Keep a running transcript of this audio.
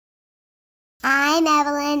I'm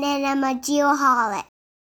Evelyn, and I'm a geoholic.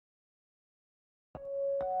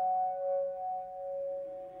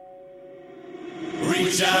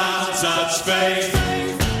 Reach out, touch faith.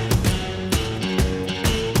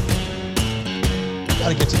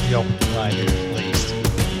 Gotta get to the open line here at least.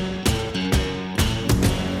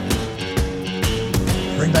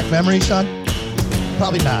 Bring back memories, Sean?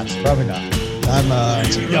 Probably not. Probably not. I'm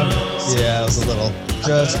too young. Yeah, it was a little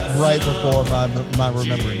just right before my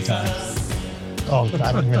remembering time. Oh,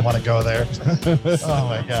 I don't even want to go there. Oh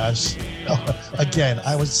my gosh. Oh, again,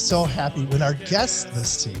 I was so happy when our guest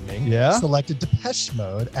this evening selected Depeche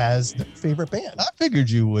Mode as their favorite band. I figured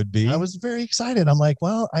you would be. I was very excited. I'm like,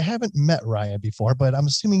 well, I haven't met Ryan before, but I'm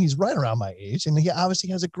assuming he's right around my age, and he obviously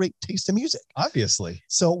has a great taste in music. Obviously.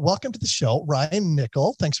 So welcome to the show, Ryan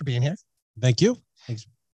Nickle. Thanks for being here. Thank you. Thanks.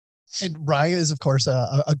 And Ryan is, of course,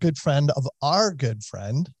 a good friend of our good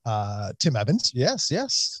friend, Tim Evans. Yes.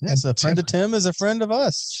 And a friend of Tim is a friend of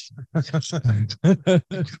us. It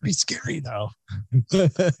could be scary, though. We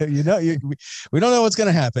don't know what's going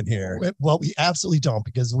to happen here. Well, we absolutely don't,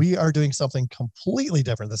 because we are doing something completely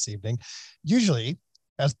different this evening. Usually,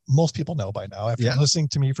 as most people know by now, after listening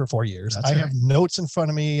to me for 4 years, I have notes in front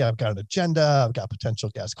of me. I've got an agenda. I've got potential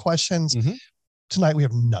guest questions. Mm-hmm. Tonight, we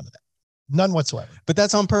have none of that. None whatsoever. But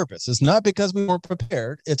that's on purpose. It's not because we weren't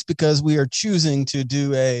prepared. It's because we are choosing to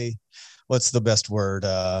do what's the best word?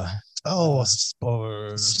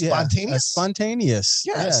 Spontaneous? Spontaneous.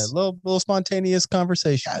 Yes. Yeah, little spontaneous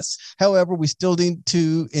conversation. Yes. However, we still need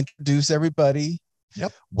to introduce everybody.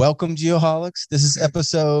 Yep. Welcome, Geoholics. This is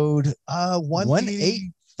episode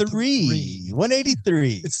 183.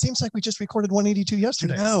 183. It seems like we just recorded 182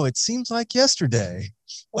 yesterday. No, it seems like yesterday.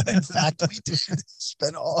 When in fact we did.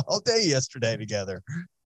 Spent all day yesterday together.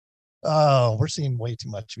 Oh, we're seeing way too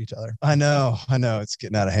much of each other. I know. It's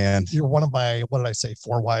getting out of hand. You're one of my, what did I say,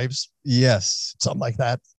 4 wives? Yes. Something like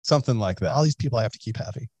that. All these people I have to keep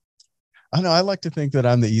happy. I know. I like to think that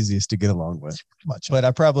I'm the easiest to get along with. But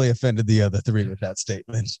I probably offended the other 3 with that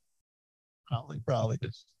statement. Probably.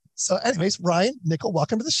 So anyways, Ryan Nickle,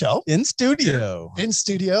 welcome to the show. In studio.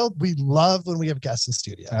 We love when we have guests in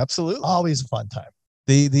studio. Absolutely. Always a fun time.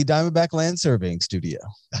 The Diamondback Land Surveying Studio.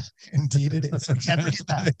 Indeed it is. Can't forget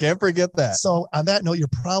that. Can't forget that. So on that note, you're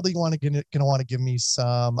probably going to want to give me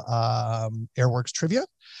some Airworks trivia.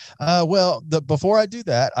 Before I do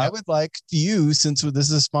that, I would like you, since this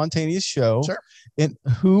is a spontaneous show. Sure. And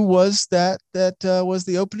who was that was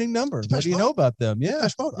the opening number? What do you know about them? Yeah.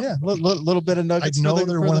 Yeah. Little bit of nuggets. I know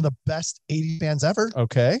they're one of the best 80s bands ever.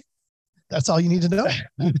 Okay. That's all you need to know.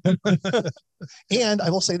 And I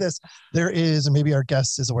will say this, there is, and maybe our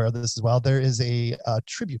guest is aware of this as well, there is a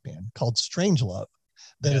tribute band called Strange Love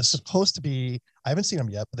that is supposed to be, I haven't seen them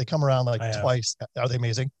yet, but they come around twice. Are they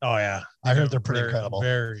amazing? Oh, yeah. I heard they're pretty incredible.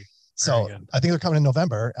 Very good. I think they're coming in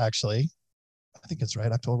November, actually. I think it's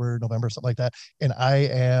right, October, November, something like that. And I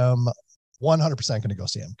am 100% going to go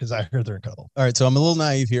see them because I heard they're incredible. All right. So I'm a little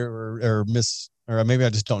naive here or maybe I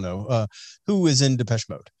just don't know. Who is in Depeche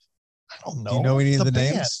Mode? I don't know. Do you know any of the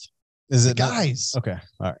band. names? Is it guys? Okay.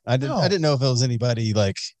 All right. I didn't know if it was anybody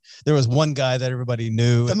there was one guy that everybody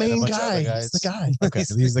knew. The main guy. He's the guy. Okay.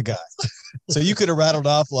 He's the guy. So you could have rattled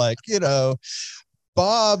off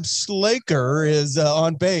Bob Slaker is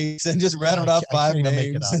on bass and just rattled off 5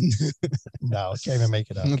 names. No, can't even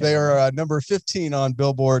make it up. They are number 15 on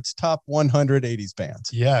Billboard's top 100 80s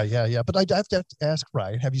bands. Yeah. But I have to ask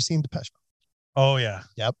Ryan, have you seen Depeche Mode? Oh, yeah.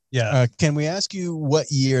 Yep. Yeah. Can we ask you what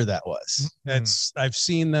year that was? I've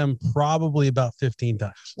seen them probably about 15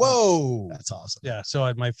 times. Whoa. That's awesome. Yeah.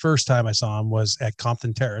 So my first time I saw them was at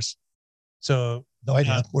Compton Terrace. So no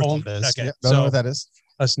idea where that is. Okay. Yep, don't know what that is.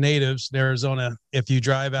 Us natives in Arizona, if you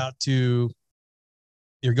drive out you're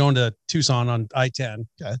going to Tucson on I-10.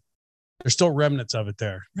 Okay. There's still remnants of it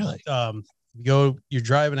there. Really? You're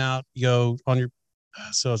driving out, you go on your,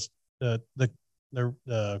 so it's the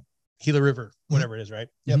Gila River, whatever it is, right?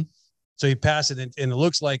 Yep. So you pass it and it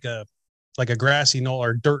looks like a grassy knoll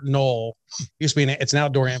or dirt knoll. It used to be it's an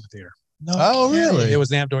outdoor amphitheater. No. Oh, really? It was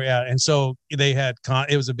an outdoor, yeah. And so they had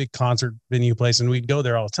it was a big concert venue place, and we'd go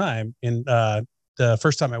there all the time. And the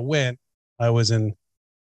first time I went, I was in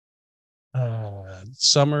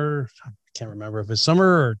summer. I can't remember if it's summer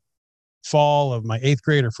or fall of my 8th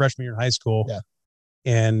grade or freshman year in high school. Yeah.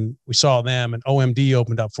 And we saw them, and OMD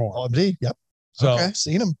opened up for them. OMD, yep. So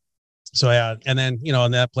seen them. So yeah, and then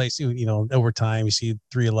in that place, over time you see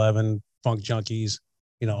 311 Funk Junkies.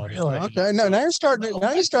 Really? Okay. No, now you're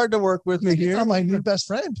starting to work with me here. You're my new best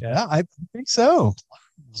friend. Yeah, I think so.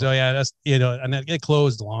 So yeah, that's and it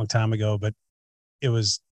closed a long time ago, but it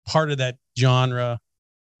was part of that genre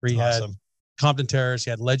where you had Compton Terrace.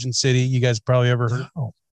 You had Legend City. You guys probably ever heard.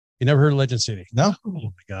 No. You never heard of Legend City? No. Oh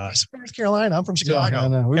my gosh. North Carolina. I'm from Chicago. I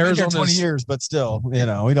know. We've been here 20 Arizona's- years, but still, we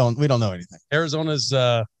don't know anything. Arizona's,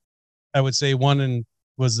 I would say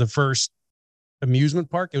was the first amusement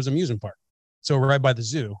park. It was an amusement park. So right by the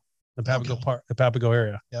zoo, the Papago Park, the Papago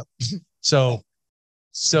area. Yep. So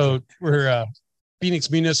where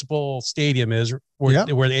Phoenix Municipal Stadium is, where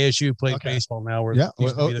the ASU played baseball now, where it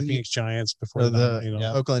used to be the Phoenix Giants before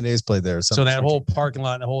the Oakland A's played there. So that whole parking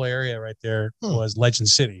lot, the whole area right there was Legend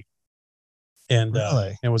City. And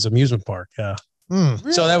it was amusement park. Yeah.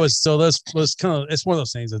 Really? So that was kind of, it's one of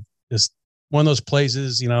those things that is one of those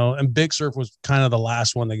places, and Big Surf was kind of the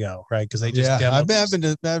last one to go, right? Because they just I've been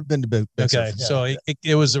to Big Surf. So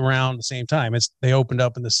it was around the same time. They opened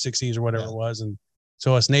up in the 60s or whatever it was, and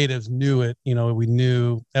so us natives knew it. We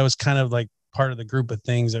knew that was kind of like part of the group of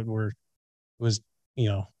things that was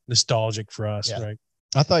nostalgic for us, right?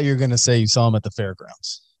 I thought you were going to say you saw them at the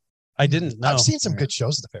fairgrounds. I didn't know. I've seen some good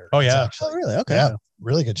shows at the fair. Oh yeah. Actually. Oh really? Okay. Yeah,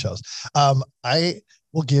 really good shows. I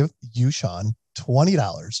will give you, Sean,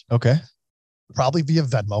 $20. Okay. Probably via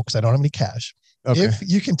Venmo because I don't have any cash. Okay. If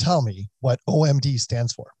you can tell me what OMD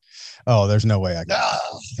stands for. Oh, there's no way I No, got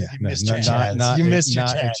it. you missed your chance. You missed your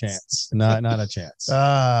chance. Not a chance.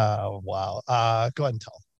 Wow. Go ahead and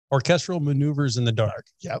tell them. Orchestral maneuvers in the dark.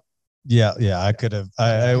 Yep. Yeah. I could have. I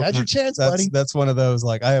had your chance, buddy. That's one of those,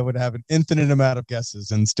 like, I would have an infinite amount of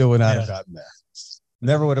guesses and still would not have gotten there.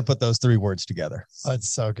 Never would have put those three words together.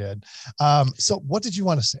 That's so good. So what did you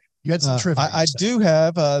want to say? You had some trivia. I do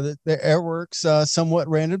have the Airworks somewhat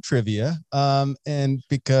random trivia. And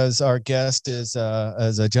because our guest is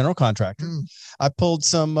a general contractor, I pulled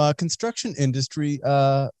some construction industry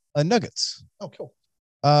nuggets. Oh, cool.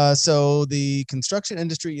 So the construction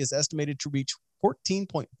industry is estimated to reach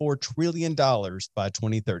 $14.4 trillion by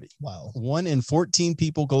 2030. Wow. 1 in 14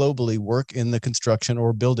 people globally work in the construction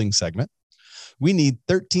or building segment. We need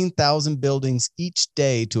 13,000 buildings each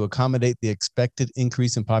day to accommodate the expected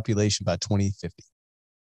increase in population by 2050.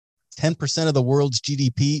 10% of the world's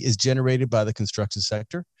GDP is generated by the construction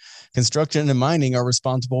sector. Construction and mining are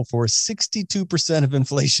responsible for 62% of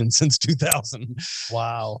inflation since 2000.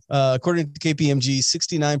 Wow. According to KPMG,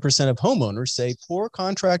 69% of homeowners say poor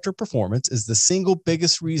contractor performance is the single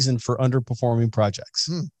biggest reason for underperforming projects.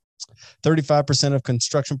 35% of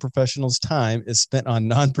construction professionals' time is spent on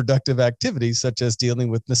non-productive activities, such as dealing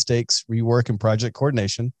with mistakes, rework, and project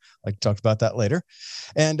coordination. Like talked about that later.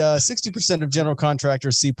 And 60% of general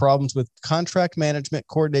contractors see problems with contract management,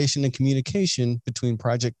 coordination, and communication between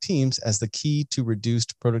project teams as the key to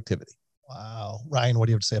reduced productivity. Wow. Ryan, what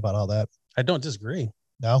do you have to say about all that? I don't disagree.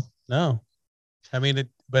 No. I mean,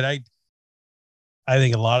 but I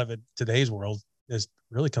think a lot of it today's world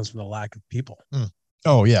really comes from the lack of people.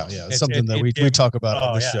 Oh yeah. It's something that we talk about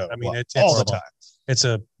on the show. I mean, it's all the time. It's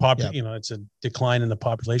a it's a decline in the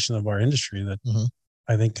population of our industry that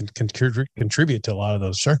I think can contribute to a lot of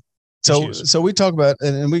those. Sure. So we talk about,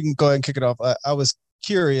 and we can go ahead and kick it off. I was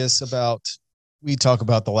curious about, we talk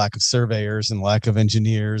about the lack of surveyors and lack of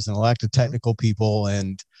engineers and lack of technical people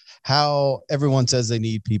and how everyone says they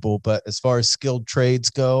need people. But as far as skilled trades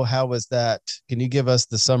go, how is that? Can you give us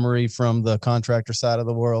the summary from the contractor side of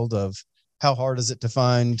the world of how hard is it to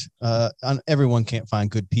find? Everyone can't find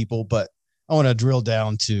good people, but I want to drill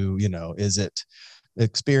down to, is it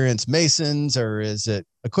experienced masons or is it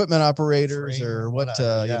equipment operators or what,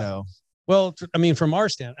 Well, I mean, from our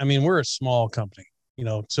stand, I mean, we're a small company,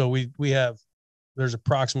 so there's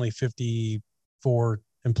approximately 54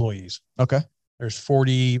 employees. Okay. There's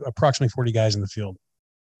approximately 40 guys in the field.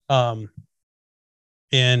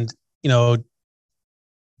 And,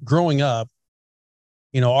 growing up,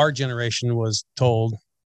 our generation was told,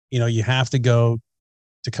 you have to go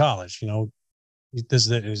to college,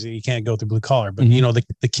 you can't go through blue collar, but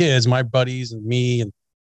the kids, my buddies and me, and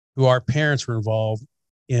who our parents were involved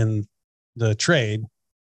in the trade,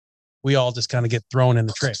 we all just kind of get thrown in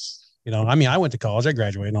the trade. I mean, I went to college, I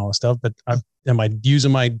graduated and all this stuff, but am I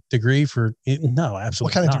using my degree for? No, absolutely.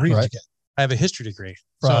 What kind of degree did you get? I have a history degree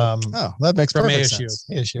from. That makes from perfect ASU. sense.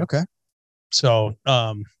 ASU. Okay. So,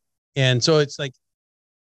 and so it's like,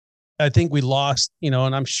 I think we lost, and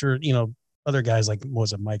I'm sure, other guys like,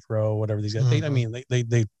 was it Mike Rowe, whatever these guys,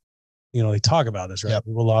 they talk about this, right? Yep.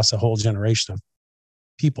 We lost a whole generation of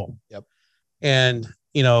people. Yep. And,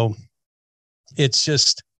 it's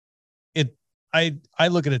just, I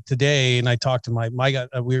look at it today and I talked to my guy,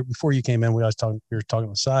 before you came in, we were talking on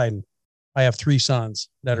the side, and I have 3 sons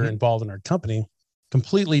that are involved in our company,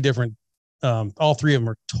 completely different. All 3 of them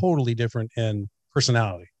are totally different in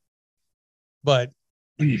personality, but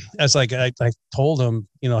that's like, I told them,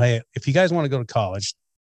 hey, if you guys want to go to college,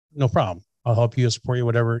 no problem. I'll help you, support you,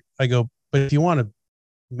 whatever. I go, but if you want to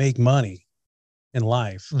make money in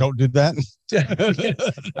life, don't do that.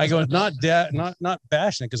 I go, not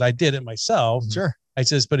bashing it, because I did it myself. Sure. I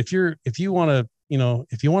says, but if you want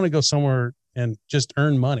to go somewhere and just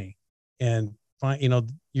earn money and find,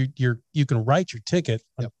 you can write your ticket.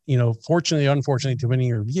 Yep. Fortunately, unfortunately, depending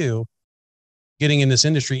on your view, getting in this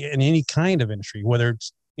industry, in any kind of industry, whether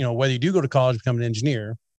it's, whether you do go to college, become an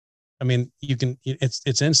engineer, I mean, you can,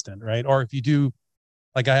 it's instant, right? Or if you do,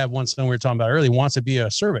 like I have one son we were talking about earlier, wants to be a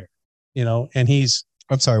surveyor, and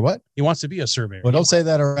I'm sorry, what? He wants to be a surveyor. Well, don't say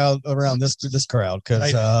that around this crowd,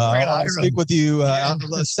 because I'll speak with you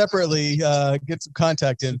separately, get some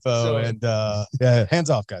contact info, and hands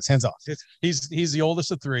off, guys, hands off. He's the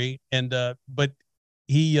oldest of three, and but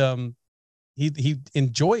he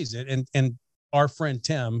enjoys it, and our friend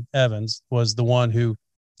Tim Evans was the one who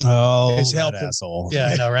has helped him. Asshole. Yeah,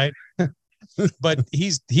 I know, right? But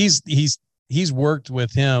he's worked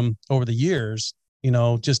with him over the years,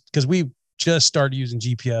 just because we just started using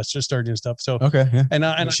GPS, just started doing stuff. So okay, yeah. and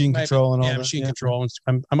machine control and all that. Machine control.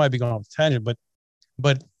 And I might be going off the tangent,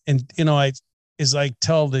 but I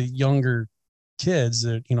tell the younger kids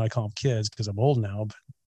that, I call them kids because I'm old now, but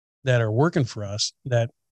that are working for us, that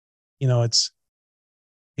he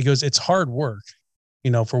goes, it's hard work,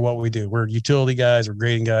 for what we do. We're utility guys, we're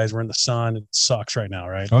grading guys, we're in the sun. It sucks right now,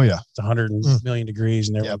 right? Oh yeah, it's 100 million degrees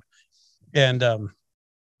and everything. Yep. And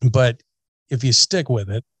but if you stick with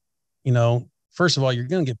it, first of all, you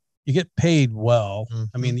get paid well. Mm-hmm.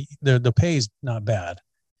 I mean, the pay is not bad,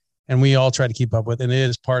 and we all try to keep up with it. And it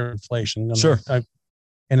is part of inflation. Sure.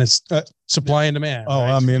 And it's supply and demand. Oh,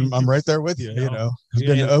 right? I mean, I'm right there with you. I've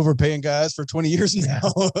been overpaying guys for 20 years now.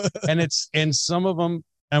 and some of them,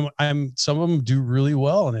 some of them do really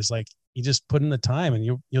well. And it's like, you just put in the time, and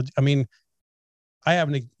you'll, I mean,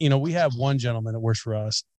 we have one gentleman that works for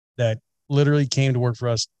us that literally came to work for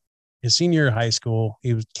us his senior year of high school.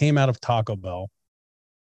 He came out of Taco Bell.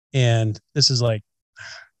 And this is like,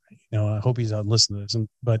 I hope he's not listening to this,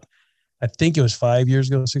 but I think it was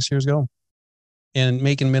 6 years ago, and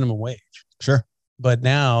making minimum wage. Sure. But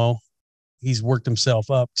now he's worked himself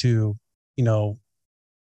up to,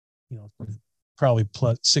 probably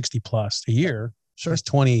plus 60 plus a year. Sure. He's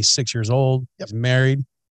 26 years old. Yep. He's married,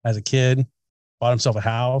 has a kid, bought himself a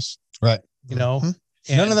house. Right. Mm-hmm.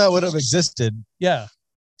 None of that would have existed. Yeah.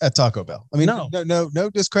 At Taco Bell. I mean, no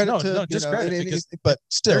discredit no discredit, but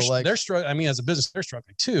still, they're struggling. I mean, as a business, they're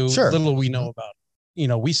struggling too. Sure. Little we know about,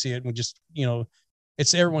 we see it, and we just,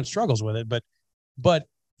 it's, everyone struggles with it, but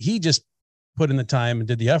he just put in the time and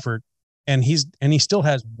did the effort, and he still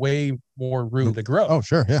has way more room to grow. Oh,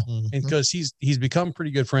 sure. Yeah. And because he's become pretty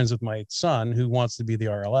good friends with my son, who wants to be the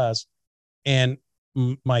RLS, and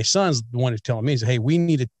my son's the one who's telling me, hey, we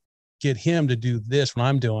need to get him to do this when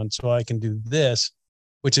I'm doing, so I can do this.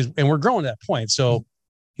 And we're growing to that point. So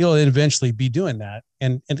he'll eventually be doing that.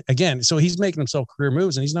 And again, so he's making himself career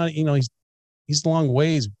moves, and he's not, he's a long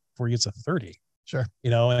ways before he gets to 30. Sure.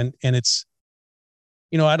 And it's,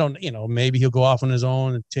 I don't, maybe he'll go off on his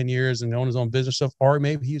own in 10 years and own his own business stuff, or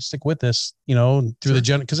maybe he'll stick with this, through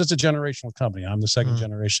because it's a generational company. I'm the second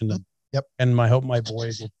generation. And, yep. And I hope my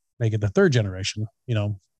boys will make it the third generation,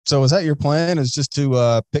 So is that your plan, is just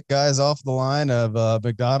to pick guys off the line of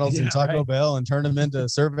McDonald's and Taco Bell and turn them into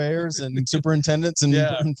surveyors and superintendents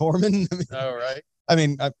and foremen? Oh, right. I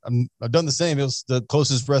mean, I've done the same. It was the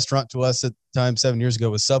closest restaurant to us at the time 7 years ago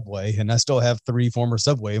was Subway, and I still have 3 former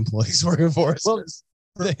Subway employees working for us. Well,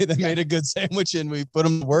 they made a good sandwich, and we put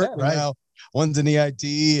them to work. Yeah, right. Now one's an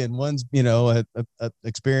EIT and one's a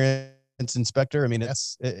experienced inspector. I mean,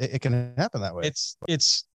 it can happen that way.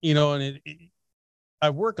 It's and I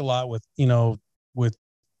work a lot with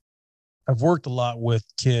I've worked a lot with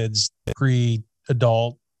kids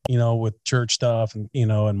pre-adult, with church stuff, and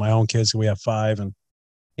and my own kids. We have 5,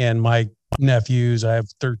 and my nephews. I have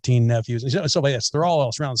 13 nephews, and so yes, they're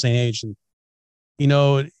all around the same age, and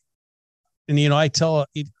I tell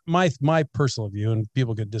my personal view, and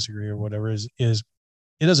people could disagree or whatever, is it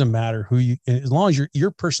doesn't matter who you, as long as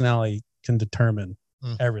your personality can determine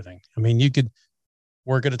everything. I mean, you could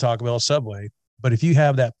work at a Taco Bell, Subway, but if you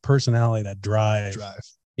have that personality, that drive,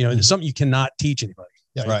 it's something you cannot teach anybody.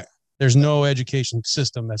 Yeah, right. There's no education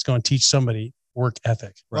system that's going to teach somebody work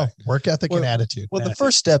ethic. Right. Work ethic and attitude. Well, the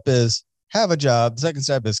first step is have a job. The second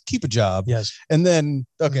step is keep a job. Yes. And then,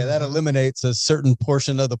 that eliminates a certain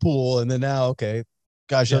portion of the pool. And then now,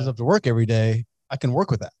 guy shows up to work every day. I can work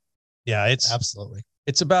with that. Yeah, it's absolutely.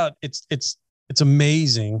 It's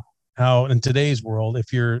amazing how in today's world,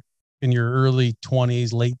 if you're in your early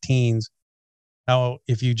 20s, late teens, how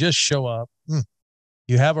if you just show up,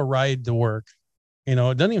 you have a ride to work, it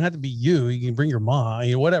doesn't even have to be you. You can bring your mom,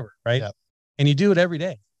 whatever. Right. Yep. And you do it every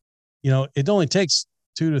day. It only takes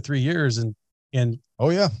 2 to 3 years and oh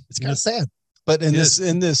yeah, it's kind of sad. But in this,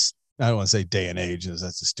 I don't want to say day and age, as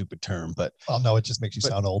that's a stupid term, but no, it just makes you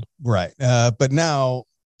sound old. Right. But now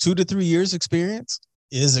 2 to 3 years experience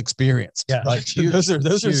is experienced. Yeah. Like those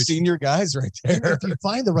are senior guys right there. If you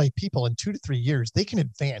find the right people in 2 to 3 years, they can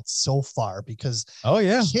advance so far because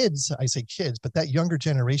kids, I say kids, but that younger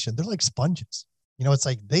generation, they're like sponges. It's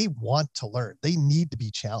like they want to learn. They need to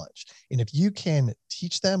be challenged. And if you can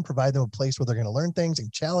teach them, provide them a place where they're going to learn things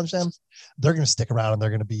and challenge them, they're going to stick around and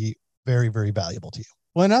they're going to be very, very valuable to you.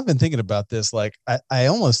 Well, and I've been thinking about this. Like, I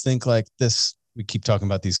almost think like this, we keep talking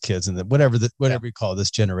about these kids and whatever you call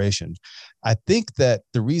this generation. I think that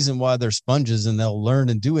the reason why they're sponges and they'll learn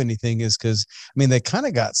and do anything is because, they kind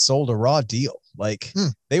of got sold a raw deal. Like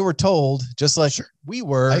they were told, just like we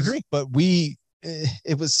were. I agree. But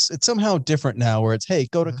it's somehow different now where it's, hey,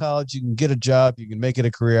 go to college, you can get a job, you can make it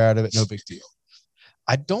a career out of it. No big deal.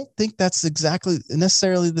 I don't think that's exactly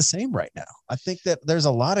necessarily the same right now. I think that there's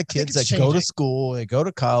a lot of kids that go to school, they go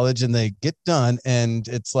to college and they get done. And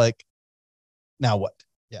it's like, now what?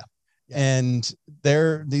 Yeah. And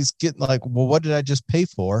these get like, well, what did I just pay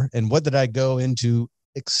for? And what did I go into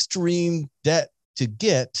extreme debt to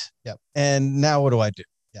get? Yep. And now what do I do?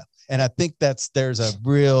 Yeah. And I think there's a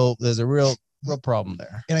real problem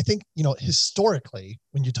there. And I think, historically,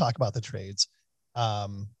 when you talk about the trades,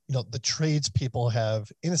 the trades people have,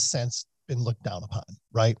 in a sense, been looked down upon,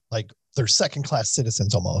 right? Like they're second-class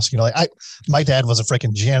citizens almost. My dad was a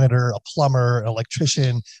freaking janitor, a plumber, an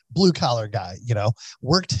electrician, blue-collar guy,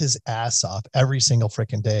 worked his ass off every single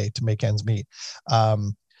freaking day to make ends meet.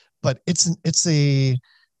 But it's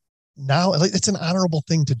an honorable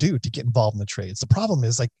thing to do, to get involved in the trades. The problem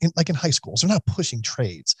is like in high schools, they're not pushing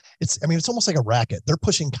trades. It's almost like a racket. They're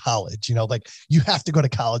pushing college, like you have to go to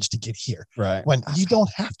college to get here. Right. When you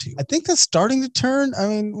don't have to. I think that's starting to turn.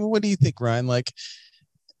 What do you think, Ryan? Like,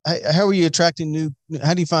 how are you attracting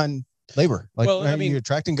how do you find labor? Like, are you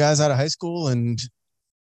attracting guys out of high school? And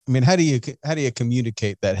how do you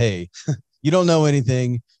communicate that, hey, you don't know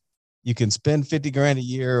anything, you can spend 50 grand a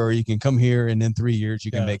year, or you can come here and in 3 years you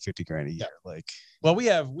can make 50 grand a year. Like, well, we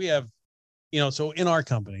have, so in our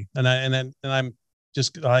company, and I'm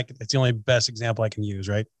just like, it's the only best example I can use.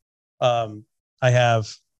 Right. I have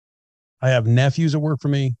nephews that work for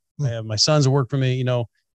me. I have my sons that work for me.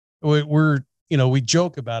 We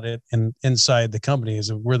joke about it, and inside the company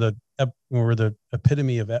is we're the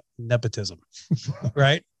epitome of nepotism.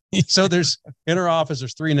 Right. So in our office,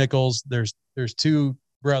 there's 3 Nickles. There's 2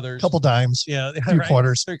 brothers, couple dimes, a few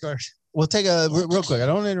quarters. 3 quarters. We'll take real quick. I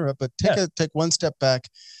don't want to interrupt, but take one step back.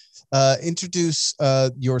 Introduce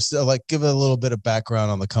yourself. Like, give a little bit of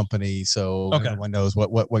background on the company so everyone knows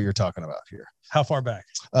what you're talking about here. How far back?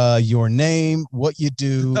 Your name, what you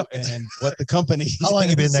do, and what the company. How long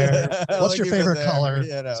you been there? What's your favorite color?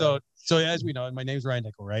 So as we know, my name's Ryan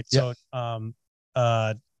Nickle, right? Yep.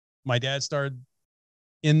 So, my dad started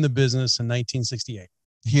in the business in 1968.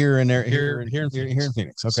 Here in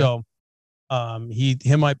Phoenix. Okay. So, him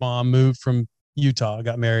and my mom moved from Utah,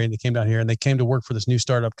 got married, and they came down here, and they came to work for this new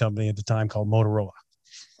startup company at the time called Motorola.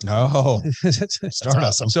 Oh,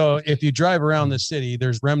 awesome. So if you drive around the city,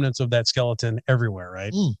 there's remnants of that skeleton everywhere,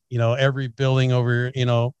 right? Every building over,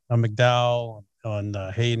 on McDowell, on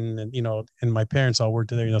Hayden, and my parents all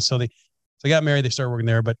worked there, so they got married, they started working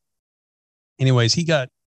there. But anyways, he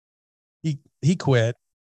quit,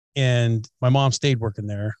 and my mom stayed working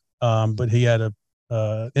there. But he had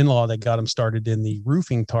a in-law that got him started in the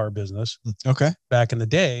roofing tar business. Okay. Back in the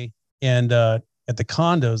day. And, at the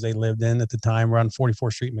condos they lived in at the time around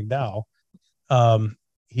 44th Street, McDowell,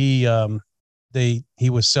 he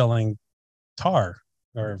was selling tar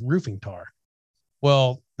or roofing tar.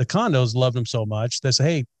 Well, the condos loved him so much they said,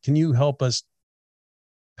 hey, can you help us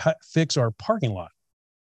fix our parking lot?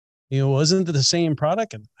 Wasn't it the same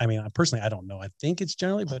product? And personally, I don't know. I think it's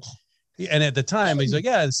generally, but, and at the time he's like,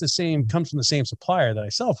 yeah, it's the same, comes from the same supplier that I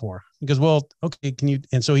sell for. He goes, well, okay, can you?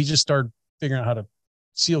 And so he just started figuring out how to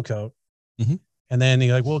seal coat. Mm-hmm. And then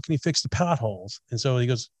he's like, well, can you fix the potholes? And so he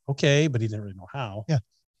goes, okay, but he didn't really know how. Yeah.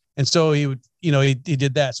 And so he would, he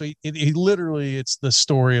did that. So he literally, it's the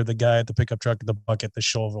story of the guy at the pickup truck, the bucket, the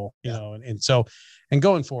shovel, and so, and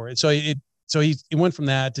going for it. So he went from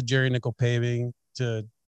that to Jerry Nickle Paving and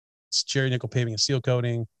seal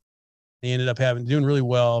coating. He ended up doing really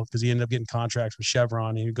well because he ended up getting contracts with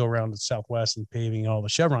Chevron. And he'd go around the Southwest and paving all the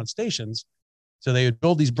Chevron stations. So they would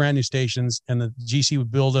build these brand new stations, and the GC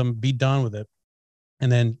would build them, be done with it.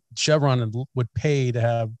 And then Chevron would pay to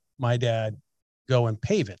have my dad go and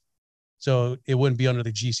pave it. So it wouldn't be under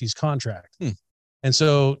the GC's contract. And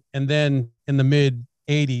then in the mid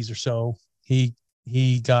 80s or so, he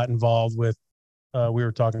got involved with, we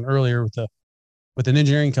were talking earlier with an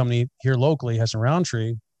engineering company here locally, Heston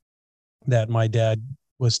Roundtree, that my dad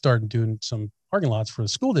was starting doing some parking lots for the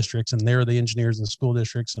school districts, and they were the engineers in the school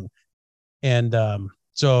districts.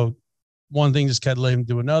 So one thing just kind of led him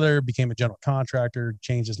to another, became a general contractor,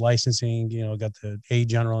 changed his licensing, got the A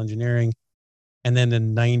general engineering. And then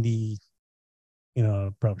in 90,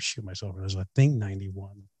 probably shoot myself. It was, I think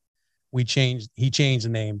 91. He changed the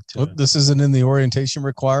name to. This isn't in the orientation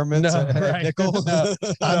requirements. No, right. Nickle.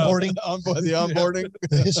 Onboarding, the onboarding,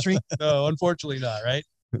 the history. No, unfortunately not. Right.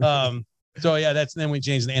 So yeah, then we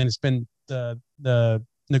changed the name. It's been the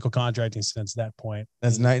Nickle Contracting since that point.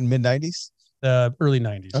 That's mid 90s. Early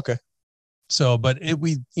 90s. Okay. So, but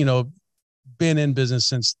we been in business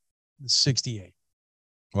since 68.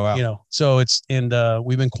 Wow. So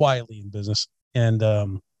we've been quietly in business, and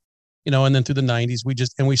and then through the 90s,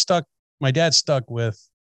 my dad stuck with,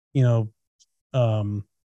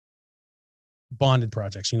 bonded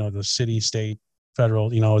projects, the city, state,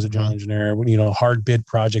 federal, as a general engineer, hard bid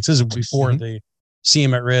projects. This is before the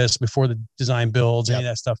CM at risk, before the design builds, any of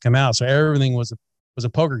that stuff come out. So everything was a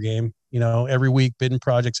poker game, every week bidding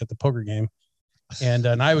projects at the poker game. And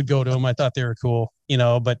I would go to them. I thought they were cool,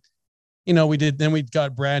 but we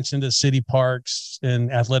got branched into city parks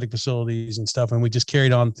and athletic facilities and stuff. And we just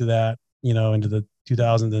carried on through that, into the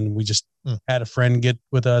 2000s. And we just had a friend get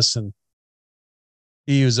with us, and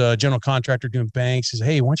he was a general contractor doing banks. He said,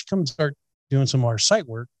 "Hey, why don't you come and start doing some of our site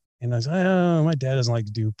work?" And I was like, "Oh, my dad doesn't like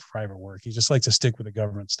to do private work. He just likes to stick with the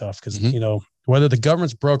government stuff. Cause whether the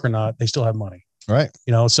government's broke or not, they still have money." Right.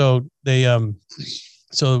 So they,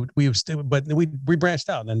 so we branched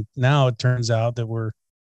out, and now it turns out that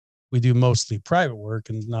we do mostly private work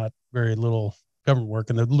and not very little government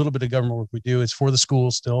work. And the little bit of government work we do is for the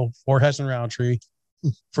schools still, for Heston Roundtree,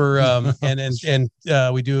 for and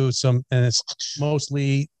we do some, and it's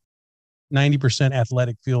mostly 90%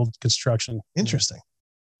 athletic field construction. Interesting.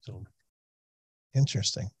 So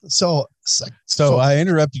interesting. So I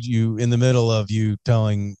interrupted you in the middle of you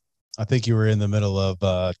telling. I think you were in the middle of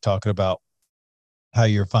talking about how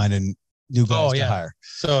you're finding new guys to hire.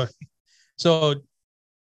 So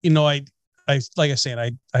I like I said,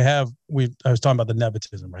 I was talking about the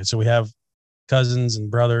nepotism, right? So we have cousins and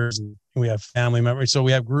brothers, and we have family members. So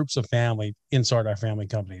we have groups of family inside our family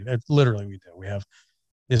company. Literally, we do. We have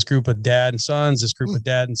this group of dad and sons, this group of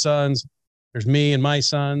dad and sons. There's me and my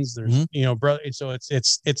sons. There's brother. So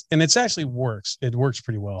it's actually works. It works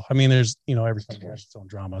pretty well. I mean, there's every company has its own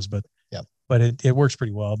dramas, but it works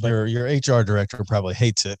pretty well. But your HR director probably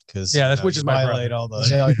hates it because that's which is my violate all the.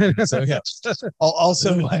 So yeah,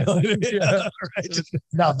 also violated. Right.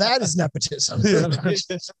 Now that is nepotism.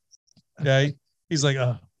 Yeah, he's like,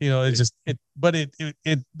 it's just it. But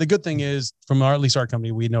the good thing is, from at least our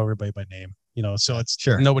company, we know everybody by name. So it's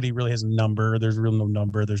nobody really has a number. There's really no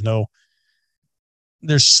number.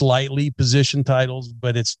 There's slightly position titles,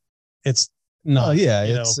 but it's not. Oh yeah,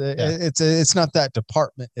 it's not that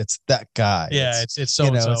department. It's that guy. Yeah, it's so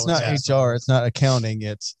it's not HR. It's not accounting.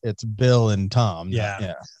 It's Bill and Tom.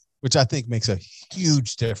 Yeah, which I think makes a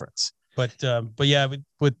huge difference. But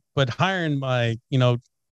hiring my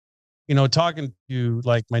talking to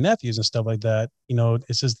like my nephews and stuff like that.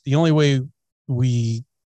 It's just the only way we've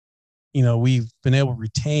been able to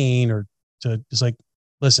retain or to just like,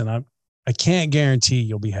 listen, I can't guarantee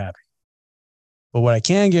you'll be happy, but what I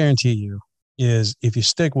can guarantee you is if you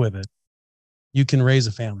stick with it, you can raise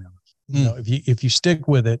a family on it. If you stick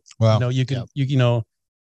with it, you can,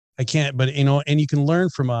 I can't, but and you can learn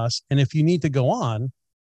from us. And if you need to go on,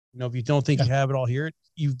 if you don't think you have it all here,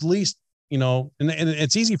 you at least, and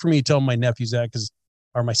it's easy for me to tell my nephews that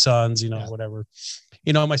or my sons, whatever,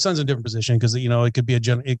 my son's in a different position because, it could be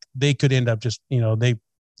they could end up just,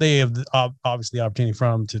 they have obviously the opportunity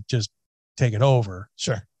from them to just take it over.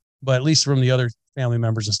 Sure. But at least from the other family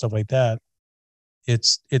members and stuff like that,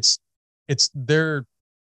 it's their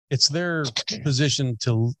position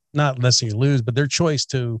to not necessarily lose, but their choice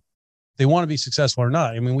to, they want to be successful or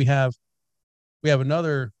not. I mean, we have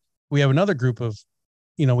another group of,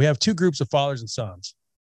 we have two groups of fathers and sons,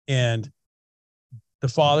 and the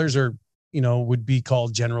fathers are, would be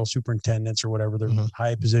called general superintendents or whatever. They're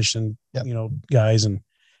high position, guys, and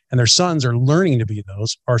their sons are learning to be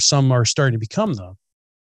those, or some are starting to become them.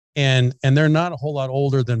 And they're not a whole lot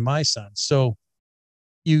older than my sons. So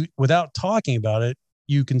without talking about it,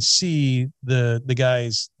 you can see the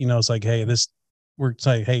guys, it's like, hey,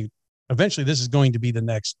 eventually this is going to be the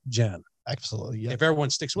next gen. Absolutely. Yeah. If everyone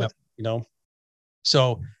sticks with it,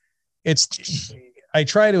 So it's, I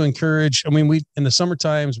try to encourage. I mean, we in the summer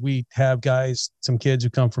times we have some kids who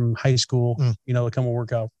come from high school, they come and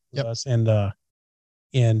work out with us, and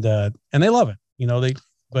they love it.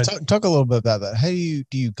 But talk a little bit about that. How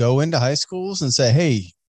do you go into high schools and say, hey,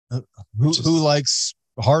 who likes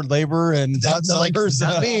hard labor and not numbers?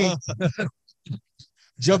 Not me.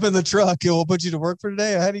 Jump in the truck and we'll put you to work for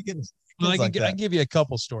today. How do you get? Well, I give you a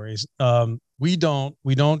couple stories. We don't,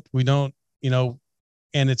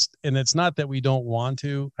 and it's not that we don't want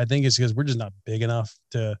to. I think it's because we're just not big enough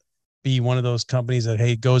to be one of those companies that,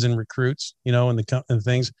 hey, goes and recruits, and the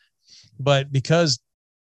things. But because,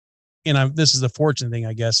 this is the fortunate thing,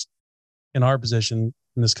 I guess, in our position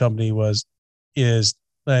in this company is,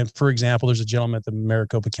 for example, there's a gentleman at the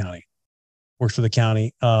Maricopa County, works for the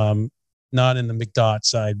county, not in the McDOT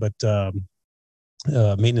side, but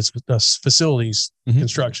maintenance facilities,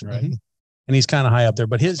 construction, right? Mm-hmm. And he's kind of high up there,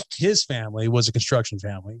 but his family was a construction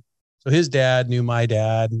family. So his dad knew my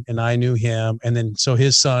dad and I knew him. And then, so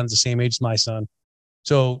his son's the same age as my son.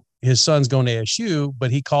 So his son's going to ASU, but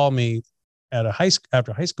he called me after high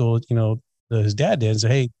school, his dad did, and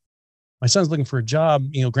said, hey, my son's looking for a job.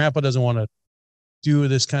 Grandpa doesn't want to do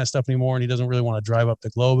this kind of stuff anymore. And he doesn't really want to drive up the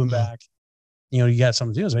globe and back. You got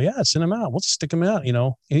something to do. So yeah, send him out. We'll stick him out,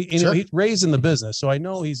 Sure. He's raised in the business. So I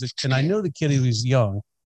know and I know the kid who's young.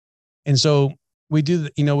 And so we do,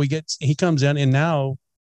 he comes in, and now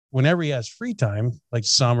whenever he has free time, like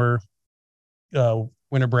summer,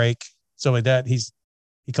 winter break, stuff like that, he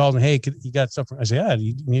calls me, hey, you got stuff? I say, yeah,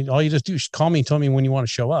 all you just do is call me and tell me when you want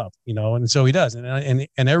to show up, and so he does. And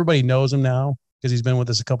everybody knows him now because he's been with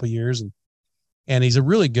us a couple of years, and he's a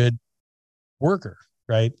really good worker,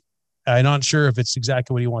 right? I'm not sure if it's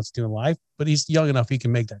exactly what he wants to do in life, but he's young enough he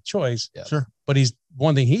can make that choice. Yeah. Sure. But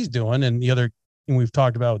one thing he's doing, and the other thing we've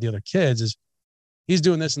talked about with the other kids, is he's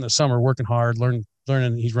doing this in the summer, working hard, learning.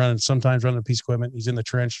 He's sometimes running a piece of equipment. He's in the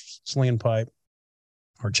trench, slinging pipe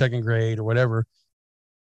or checking grade or whatever.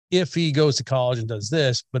 If he goes to college and does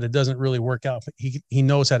this, but it doesn't really work out, he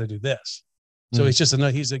knows how to do this. So it's just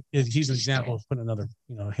he's an example of putting another,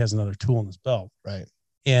 he has another tool in his belt. Right.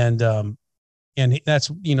 And that's,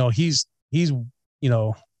 he's a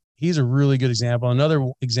really good example. Another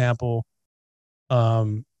example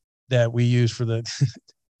that we use for the,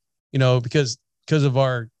 because of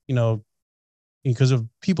our, because of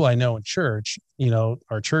people I know in church,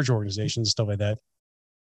 our church organizations, stuff like that,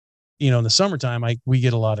 in the summertime, we've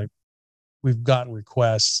gotten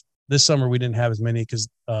requests. This summer, we didn't have as many because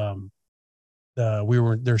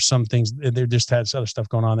there's some things, they just had other stuff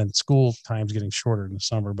going on, and school time's getting shorter in the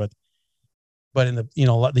summer, but in the,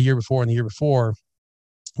 the year before and the year before,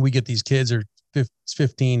 we get these kids are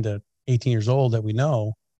 15 to 18 years old that we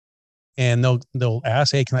know, and they'll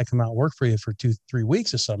ask, hey, can I come out and work for you for 2-3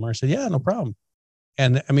 weeks this summer? I said, yeah, no problem.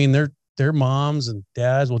 And I mean, their moms and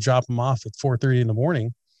dads will drop them off at 4:30 in the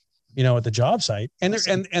morning, at the job site. And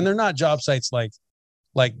they're not job sites like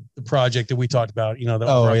the project that we talked about, they're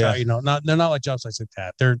not like job sites like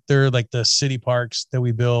that. They're like the city parks that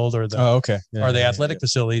we build, or the athletic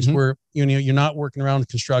facilities where, you're not working around the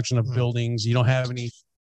construction of buildings. You don't have any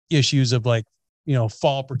issues of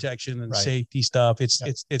fall protection and safety stuff.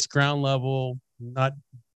 It's ground level, not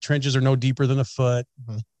trenches are no deeper than a foot.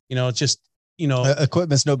 It's just,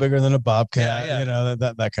 equipment's no bigger than a Bobcat,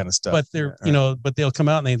 that kind of stuff. But they're, but they'll come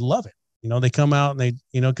out and they love it. They come out and they,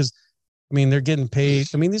 because they're getting paid.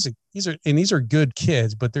 These are good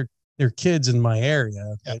kids, but they're kids in my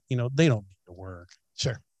area that, they don't need to work.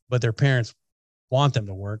 Sure. But their parents want them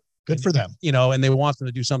to work. Good for them. And they want them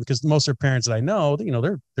to do something, because most of their parents that I know,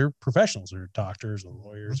 they're professionals. They're doctors or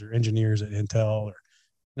lawyers or engineers at Intel or,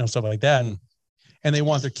 stuff like that. And they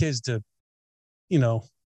want their kids to,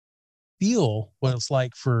 feel what it's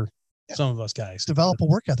like for some of us guys. Develop a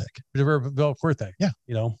work ethic. Develop work ethic. Yeah.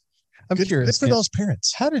 I'm curious. Good for those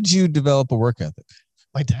parents. How did you develop a work ethic?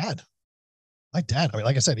 My dad. I mean,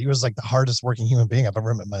 like I said, he was like the hardest working human being I've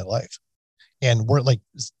ever met in my life. And we're like,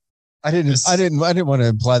 I didn't want to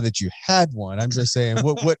imply that you had one. I'm just saying,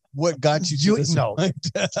 what got you to this point?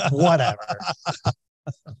 Whatever.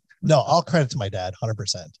 No, all credit to my dad,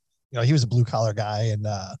 100%. He was a blue collar guy, and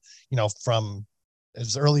from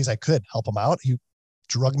as early as I could help him out, he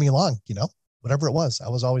drug me along. Whatever it was, I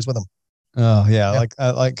was always with him. Oh yeah,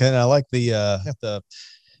 I like the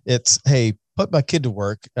it's, hey, put my kid to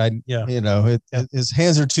work. His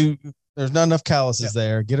hands are too. There's not enough calluses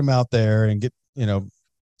there. Get him out there and get. And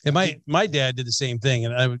my dad did the same thing,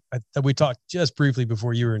 and we talked just briefly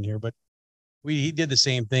before you were in here, but he did the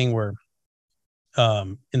same thing where,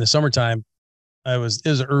 in the summertime, it was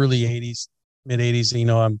early 80s, mid 80s.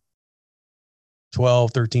 I'm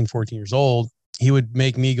 12, 13, 14 years old, he would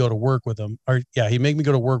make me go to work with him, he'd make me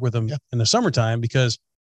go to work with him in the summertime because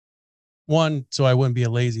one, so I wouldn't be a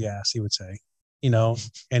lazy ass, he would say,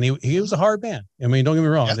 and he was a hard man. I mean, don't get me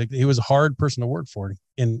wrong. Yeah. He was a hard person to work for,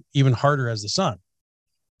 and even harder as the son.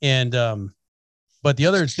 And, but the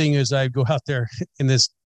other thing is I go out there in this,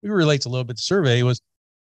 it relates a little bit to survey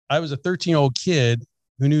I was a 13-year-old kid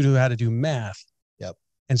who knew how to do math. Yep.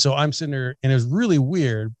 And so I'm sitting there and it was really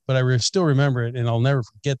weird, but I still remember it. And I'll never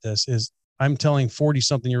forget this is I'm telling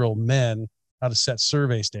 40-something-year-old men how to set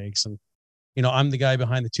survey stakes. And, I'm the guy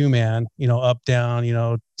behind the 2-man, up, down,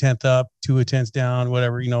 10th up, 2/10 down,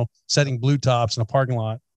 whatever, setting blue tops in a parking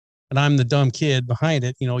lot. And I'm the dumb kid behind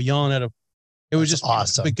it, yelling at it was just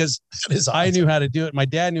awesome because awesome. I knew how to do it. My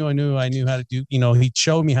dad knew I knew how to do, he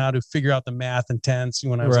showed me how to figure out the math and tenths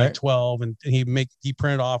when I was like 12 and he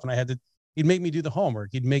printed off and he'd make me do the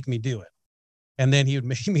homework. He'd make me do it. And then he would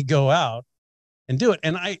make me go out and do it.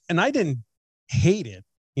 And I didn't hate it.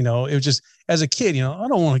 It was just as a kid, I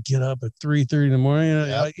don't want to get up at 3:30 in the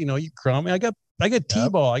morning. You crumb me. I got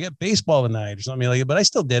T-ball, I got baseball tonight or something like it, but I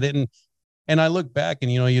still did it. And I look back and,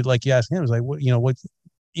 you ask him, it was like, what,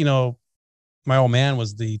 my old man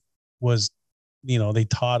they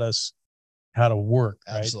taught us how to work.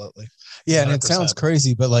 Right? Absolutely. Yeah. 100%. And it sounds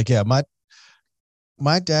crazy, but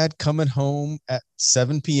my dad coming home at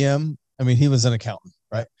 7 PM. I mean, he was an accountant,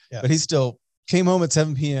 right? Yeah. But he still came home at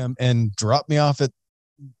 7 PM and dropped me off at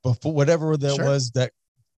before whatever that was that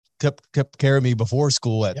kept carrying me before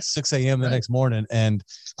school at 6 a.m. the next morning. And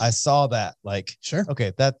I saw that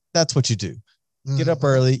okay, that's what you do. Get up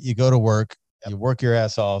early, you go to work, you work your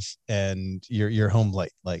ass off, and you're home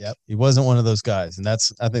late. He wasn't one of those guys. And I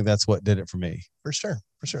think that's what did it for me. For sure.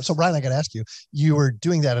 So Ryan, I got to ask you were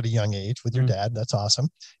doing that at a young age with your dad. That's awesome.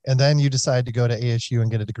 And then you decided to go to ASU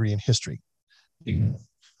and get a degree in history.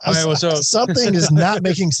 Something is not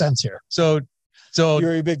making sense here. So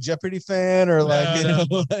you're a big Jeopardy fan or was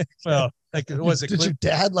it? Did your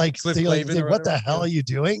dad say, what the hell are you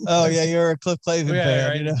doing? Oh yeah, you're a Cliff Clavin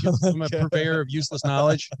fan. Right. I'm a purveyor of useless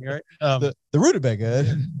knowledge. Right. The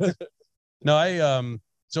rutabaga. No,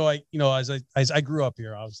 as I grew up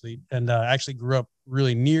here, obviously, and actually grew up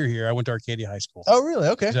really near here. I went to Arcadia High School. Oh, really?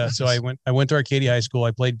 Okay. So I went to Arcadia High School.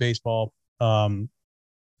 I played baseball. And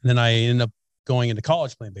then I ended up going into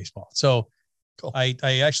college playing baseball. So cool.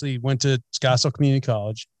 I actually went to Scottsdale Community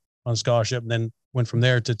College on a scholarship, and then went from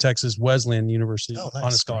there to Texas Wesleyan University on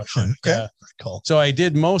a scholarship. Okay. Yeah. Cool. So I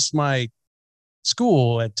did most of my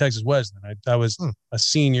school at Texas Wesleyan. I was a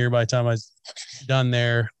senior by the time I was done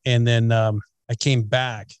there. And then I came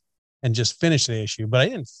back and just finished the ASU, but I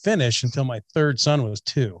didn't finish until my third son was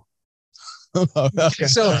 2. Okay.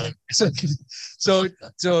 So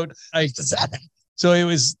it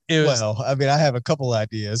was. Well, I mean, I have a couple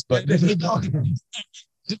ideas, but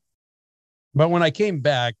when I came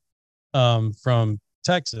back from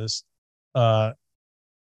Texas,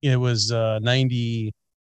 it was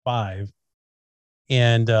 95,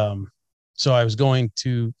 and so I was going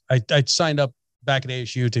to. I signed up back at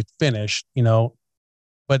ASU to finish,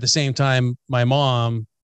 but at the same time, my mom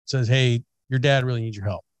says, "Hey, your dad really needs your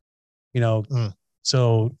help,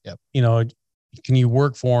 So can you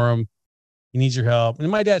work for him? He needs your help."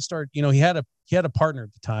 And my dad started, he had a partner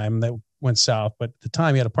at the time that went south, but at the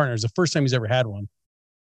time he had a partner. It was the first time he's ever had one.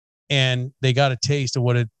 And they got a taste of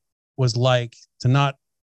what it was like to not.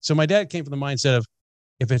 So my dad came from the mindset of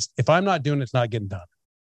if I'm not doing it, it's not getting done.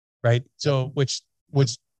 Right. So, which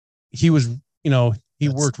he was, he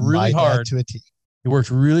worked really hard to a T. He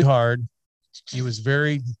worked really hard. He was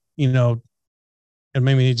very, and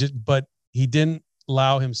maybe but he didn't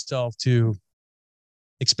allow himself to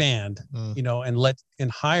expand,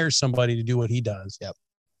 and hire somebody to do what he does. Yep.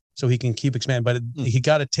 So he can keep expanding, but he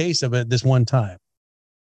got a taste of it this one time,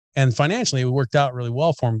 and financially it worked out really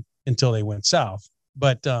well for him until they went south.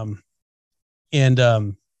 But, so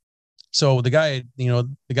the guy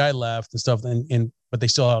left and stuff, but they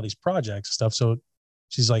still had all these projects and stuff. So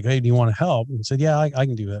she's like, "Hey, do you want to help?" And I said, "Yeah, I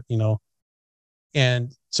can do that,"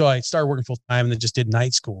 And so I started working full time and then just did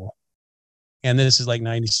night school. And this is like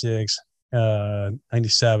 96,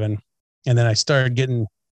 97. And then I started getting,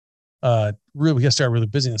 really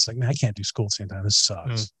busy. And it's like, man, I can't do school at the same time. This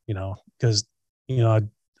sucks, because,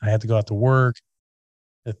 I had to go out to work,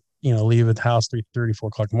 leave at the house 3:30, 4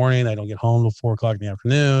 o'clock in the morning. I don't get home till 4 o'clock in the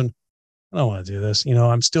afternoon. I don't want to do this.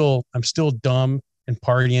 I'm still dumb and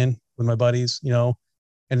partying with my buddies,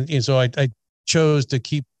 and so I chose to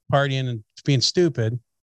keep partying and being stupid.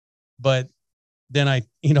 But then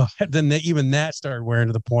even that started wearing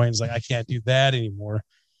to the point. It's like, I can't do that anymore.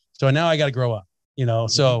 So now I got to grow up,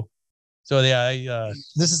 So yeah,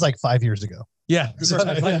 this is like 5 years ago. Yeah.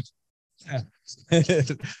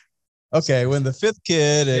 Okay, when the fifth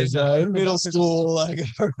kid is in middle school, I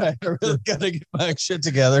really gotta get my shit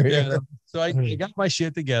together here. Yeah. So I got my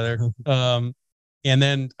shit together. And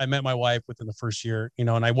then I met my wife within the first year, and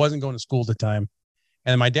I wasn't going to school at the time.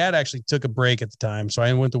 And my dad actually took a break at the time. So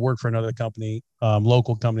I went to work for another company,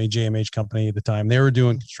 local company, JMH company at the time. They were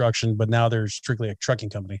doing construction, but now they're strictly a trucking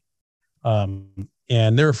company. And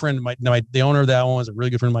they're a friend of the owner of that one was a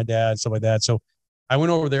really good friend of my dad, stuff like that. So I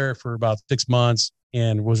went over there for about 6 months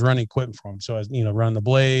and was running equipment for him. So I was, running the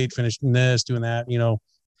blade, finishing this, doing that,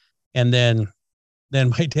 and then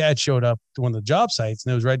my dad showed up to one of the job sites,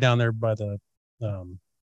 and it was right down there by the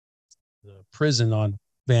prison on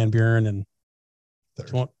Van Buren and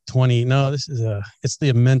 20. No, this is it's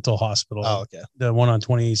the mental hospital. Oh, okay. The one on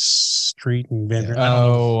 20th Street in Van Buren. I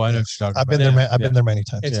know what you're talking I've been there. I've been there many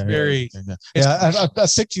times. It's I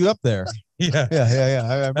picked you up there. Yeah.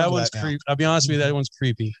 I that one's creepy. I'll be honest with you, that one's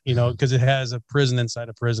creepy, because it has a prison inside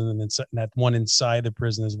a prison, and that one inside the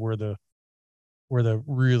prison is where the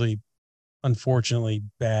really unfortunately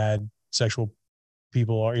bad sexual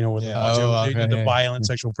people are, where the violent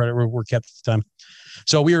sexual predator were kept at the time.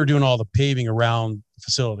 So we were doing all the paving around the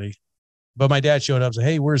facility, but my dad showed up and said,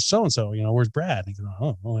 "Hey, where's so-and-so? Where's Brad?" And he goes,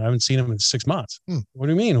 "Oh, well, I haven't seen him in 6 months." What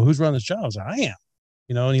do you mean? Who's running this job? I was like, "I am,"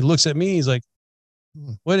 and he looks at me. He's like,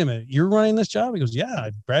 "Wait a minute, you're running this job?" He goes,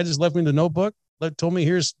 "Yeah, Brad just left me the notebook. Told me,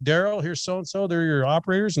 here's Daryl, here's so-and-so. They're your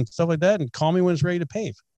operators and stuff like that. And call me when it's ready to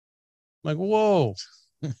pave." I'm like, whoa.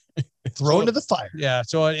 Thrown into the fire. Yeah.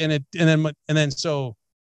 So, and then so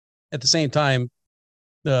at the same time,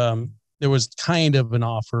 there was kind of an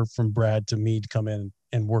offer from Brad to me to come in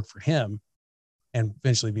and work for him and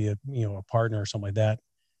eventually be a partner or something like that.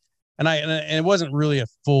 And it wasn't really a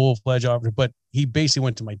full-fledged offer, but he basically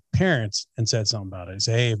went to my parents and said something about it. He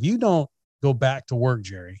said, "Hey, if you don't go back to work,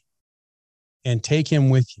 Jerry, and take him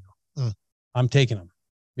with you, I'm taking him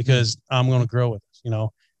because I'm going to grow with us,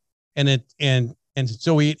 And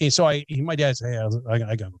so my dad said, "Hey, I got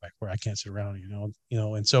to go back where I can't sit around,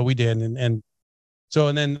 and so we did. And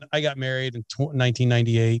then I got married in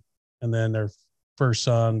 1998, and then their first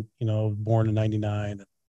son, born in 99. And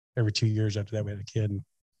every 2 years after that, we had a kid. And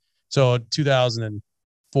so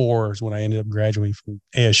 2004 is when I ended up graduating from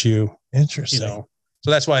ASU. Interesting. So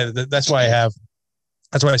that's why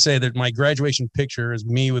I say that my graduation picture is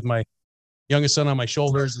me with my youngest son on my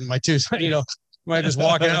shoulders and my two, might just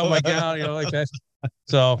walking out with my gown, like that.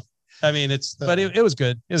 So, I mean, but it was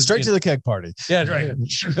good. It was straight to the keg party. Yeah, right.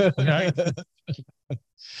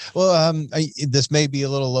 Well, this may be a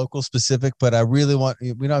little local specific, but I really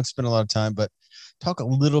we don't spend a lot of time, but talk a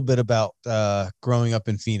little bit about growing up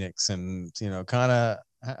in Phoenix and, kind of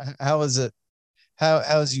how was it? How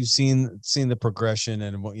has you seen the progression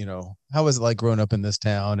and what, how was it like growing up in this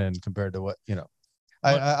town and compared to what,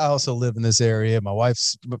 I also live in this area. My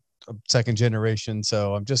wife's second generation.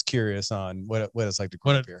 So I'm just curious on what it's like to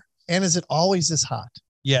grow up here. And is it always this hot?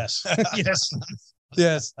 Yes.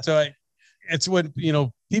 Yes. So it's what,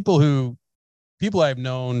 people I've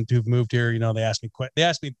known who've moved here, they ask me,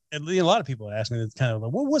 a lot of people ask me, it's kind of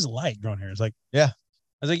like, what was it like growing here? It's like, yeah. I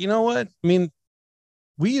was like, you know what? I mean,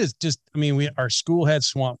 our school had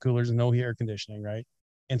swamp coolers and no air conditioning. Right.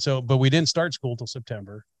 And so, but we didn't start school till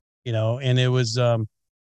September, and it was,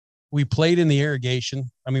 we played in the irrigation.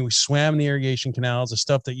 I mean, we swam in the irrigation canals, the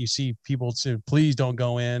stuff that you see people say, please don't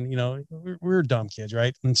go in, we were dumb kids.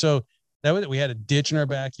 Right. And so we had a ditch in our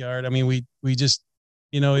backyard. I mean, we just,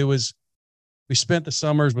 we spent the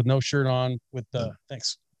summers with no shirt on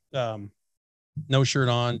no shirt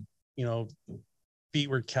on, feet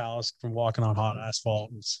were calloused from walking on hot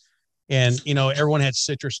asphalt. And everyone had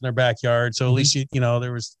citrus in their backyard. So at least,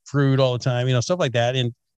 there was fruit all the time, stuff like that.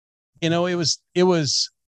 And, it was,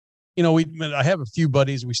 I have a few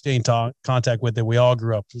buddies we stay in contact with that we all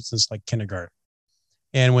grew up since like kindergarten.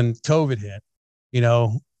 And when COVID hit,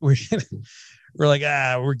 we're like,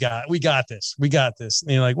 we got this.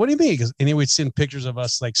 And you're like, what do you mean? And he would send pictures of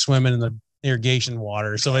us like swimming in the irrigation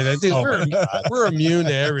water. So like that. Dude, we're immune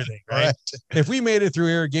to everything, right? If we made it through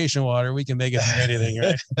irrigation water, we can make it through anything,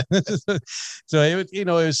 right? So it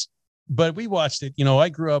was, but we watched it.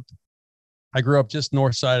 I grew up just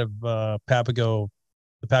north side of the Papago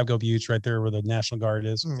Buttes, right there where the National Guard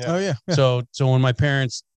is. Oh yeah. So when my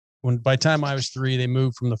parents, by the time I was 3, they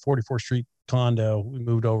moved from the 44th Street condo. We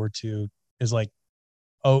moved over to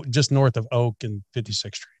just north of Oak and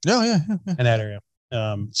 56th Street. Oh yeah. In that area.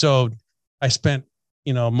 So I spent,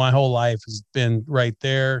 my whole life has been right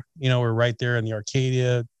there. We're right there in the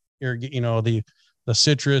Arcadia, the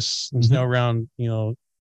citrus, around,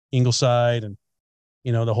 Ingleside and,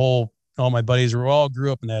 all my buddies all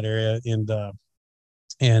grew up in that area.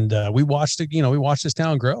 And we watched it, we watched this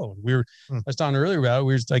town grow. I was talking earlier about it.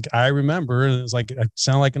 We were like, I remember, and it's like, I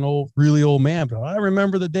sound like an really old man, but I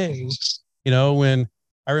remember the day, when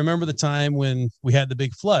I remember the time when we had the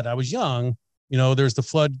big flood. I was young, there's the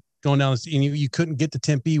flood going down, and you couldn't get to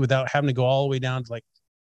Tempe without having to go all the way down to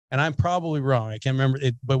and I'm probably wrong, I can't remember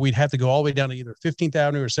it, but we'd have to go all the way down to either 15th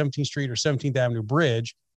Avenue or 17th Street or 17th Avenue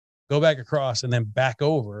Bridge, go back across and then back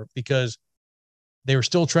over, because they were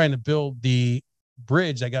still trying to build the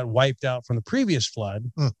bridge that got wiped out from the previous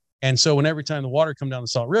flood. And so every time the water come down the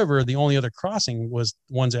Salt River, the only other crossing was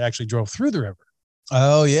ones that actually drove through the river.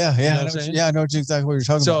 Oh yeah. You know I know exactly what you're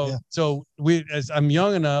talking about. Yeah. So as I'm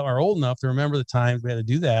young enough or old enough to remember the times we had to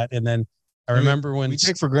do that. And then I remember when we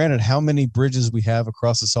take for granted how many bridges we have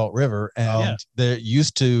across the Salt River, and there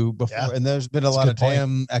used to before, and there's been a lot of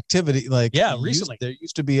dam activity. Recently there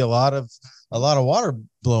used to be a lot of water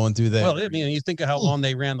blowing through there. Well, I mean, you think of how long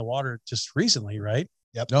they ran the water just recently, right?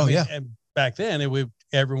 Yep. Oh, yeah. And back then, it would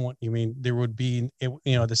there would be,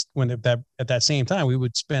 at that same time, we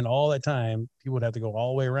would spend all that time. People would have to go all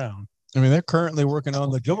the way around. I mean, they're currently working on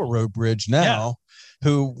the Gilbert Road Bridge now,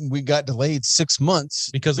 who we got delayed 6 months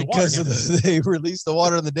because they released the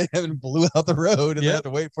water in the dam and blew out the road, and they had to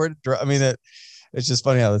wait for it to dry. I mean, it's just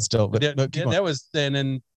funny how that's still. But that was then,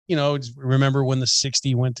 and remember when the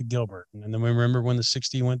 60 went to Gilbert, and then we remember when the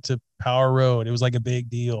 60 went to Power Road. It was like a big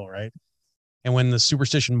deal, right? And when the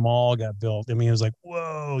Superstition Mall got built, I mean, it was like,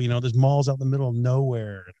 whoa, there's malls out in the middle of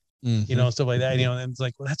nowhere, stuff like that. And it's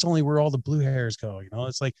like, well, that's only where all the blue hairs go.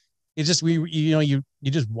 It's like. It's just you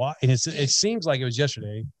just watch, and it seems like it was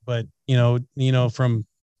yesterday, but from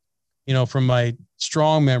my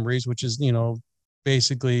strong memories, which is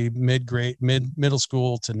basically middle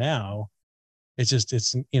school to now, it's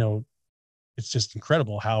just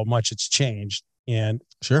incredible how much it's changed. And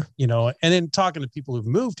sure, and then talking to people who've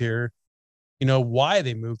moved here, why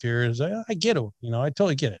they moved here is I get it, I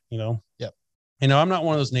totally get it, Yep. I'm not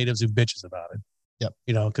one of those natives who bitches about it. Yep.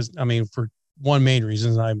 Because I mean, for one main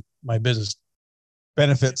reason, my business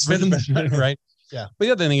benefits, right? Yeah. But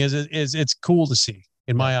the other thing is it's cool to see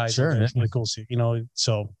in my eyes. Sure. It's really cool to see,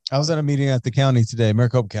 so I was at a meeting at the county today,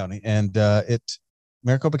 Maricopa County, and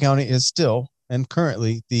Maricopa County is still and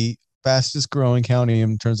currently the fastest growing county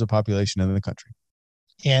in terms of population in the country.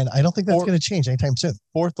 And I don't think that's going to change anytime soon.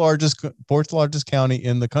 Fourth largest county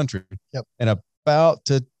in the country. Yep. And about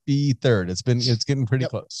to be third. It's getting pretty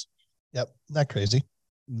close. Yep. Not crazy.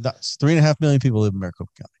 That's 3.5 million people live in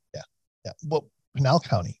Maricopa County. Yeah. Well, Pinal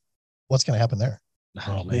County, what's going to happen there?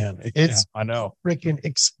 Oh man, It's I know, freaking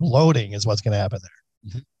exploding is what's going to happen there.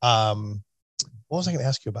 Mm-hmm. What was I going to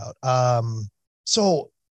ask you about?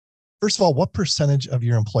 So first of all, what percentage of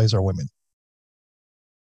your employees are women?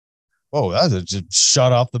 Oh, that's just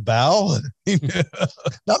shot off the bow. No,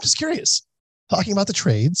 I'm just curious. Talking about the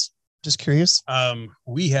trades, just curious.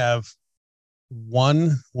 We have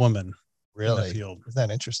one woman in the field. Isn't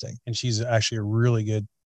that interesting? And she's actually a really good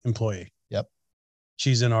employee. Yep.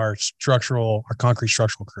 She's in our concrete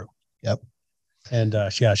structural crew. Yep. And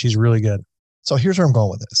she's really good. So here's where I'm going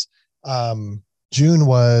with this. June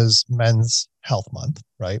was Men's Health Month,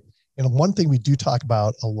 right? And one thing we do talk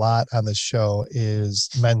about a lot on this show is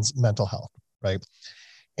men's mental health, right?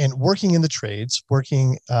 And working in the trades,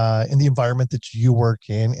 working in the environment that you work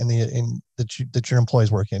in and that your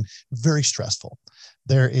employees work in, very stressful.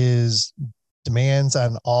 There is demands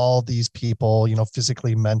on all these people,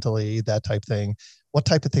 physically, mentally, that type thing. What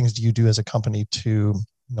type of things do you do as a company to,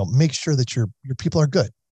 make sure that your people are good?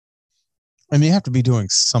 I mean, you have to be doing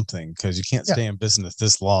something because you can't stay in business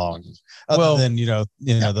this long. Other than,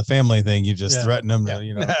 the family thing, you just threaten them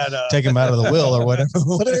to, take them out of the will or whatever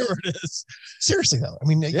it is. Seriously though. I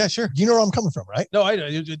mean, yeah, sure. You know where I'm coming from, right? No, I know.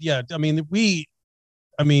 Yeah. I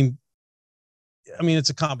mean, it's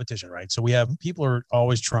a competition, right? So we have people are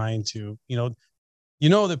always trying to,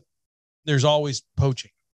 that there's always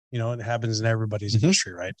poaching, it happens in everybody's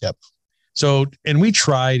industry, right? Yep. So, and we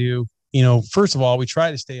try to, first of all, we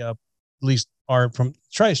try to stay up, at least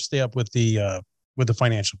try to stay up with the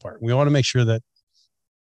financial part. We want to make sure that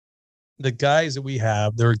the guys that we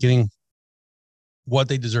have, they're getting what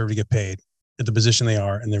they deserve to get paid at the position they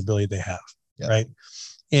are and their ability they have. Yep. Right.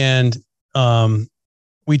 And,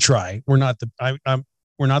 we try. We're not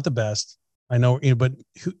the best. I know, but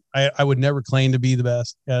I would never claim to be the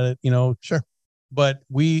best at it, Sure. But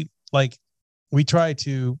we try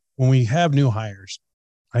to, when we have new hires,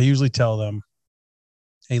 I usually tell them,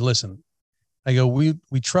 hey, listen, I go, we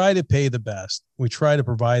try to pay the best. We try to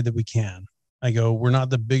provide that we can. I go, we're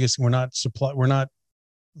not the biggest. We're not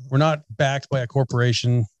backed by a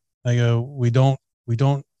corporation. I go, we don't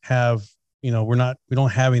have, we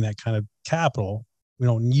don't having that kind of capital. We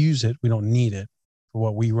don't use it. We don't need it for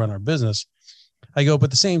what we run our business. I go, but at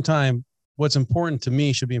the same time, what's important to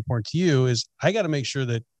me should be important to you is I got to make sure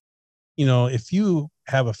that, if you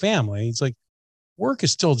have a family, it's like work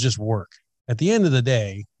is still just work. At the end of the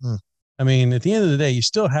day, I mean, at the end of the day, you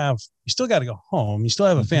still got to go home. You still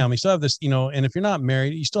have a family, you still have this, and if you're not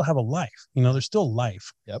married, you still have a life, there's still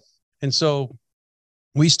life. Yep. And so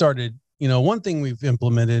we started, one thing we've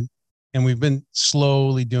implemented and we've been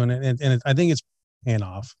slowly doing it. And I think it's paying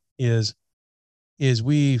off is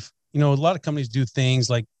we've, a lot of companies do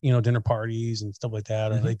things like, dinner parties and stuff like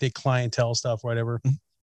that, or like they clientele stuff, whatever.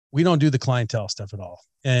 We don't do the clientele stuff at all.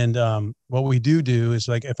 And what we do is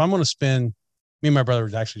like, if I'm going to spend, me and my brother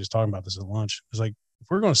was actually just talking about this at lunch. It's like, if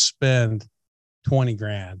we're going to spend 20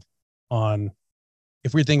 grand on,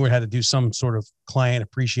 if we think we had to do some sort of client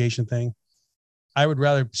appreciation thing, I would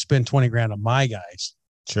rather spend 20 grand on my guys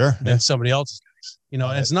than somebody else's guys.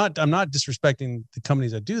 And it's not, I'm not disrespecting the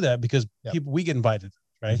companies that do that because people, we get invited,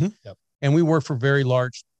 right? And we work for very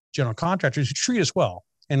large general contractors who treat us well.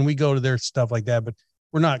 And we go to their stuff like that, but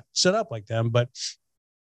we're not set up like them. But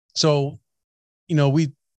so,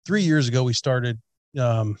 3 years ago, we started,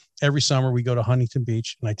 every summer we go to Huntington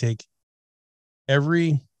Beach and I take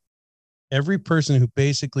every person who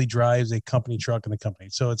basically drives a company truck in the company.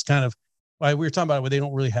 So it's kind of why we were talking about it, where they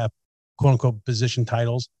don't really have quote unquote position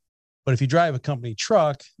titles, but if you drive a company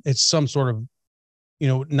truck, it's some sort of,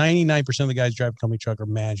 99% of the guys drive a company truck are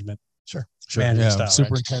management. Sure. Management style,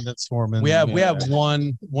 superintendents, foremen. We have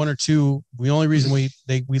one or two. The only reason we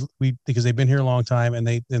because they've been here a long time and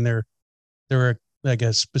they're like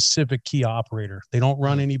a specific key operator. They don't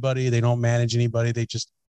run anybody. They don't manage anybody. They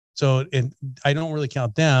just, and I don't really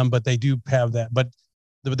count them, but they do have that. But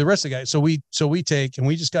the rest of the guys, so we take, and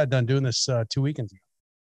we just got done doing this 2 weekends ago,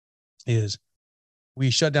 is we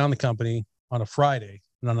shut down the company on a Friday,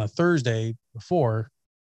 and on a Thursday before,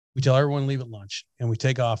 we tell everyone to leave at lunch, and we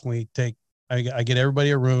take off, and I get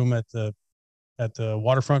everybody a room at the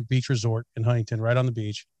Waterfront Beach Resort in Huntington, right on the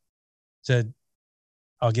beach. Said,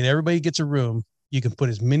 I'll get everybody gets a room. You can put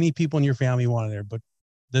as many people in your family you want in there, but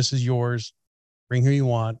this is yours. Bring who you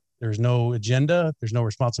want. There's no agenda. There's no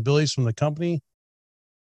responsibilities from the company.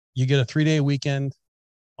 You get a 3-day weekend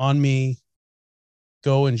on me.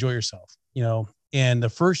 Go enjoy yourself, And the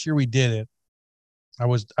first year we did it, I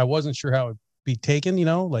wasn't sure how it would be taken,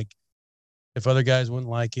 like if other guys wouldn't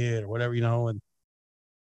like it or whatever, and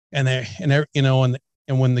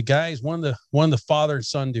when the guys, one of the father and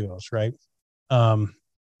son duos, right,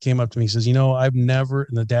 came up to me, says, I've never,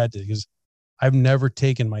 and the dad did, because I've never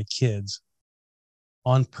taken my kids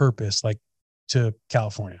on purpose, like to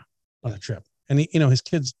California on a trip. And his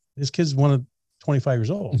kid's one of 25 years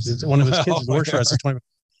old. One of his kids works for us at 20,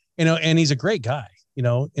 and he's a great guy,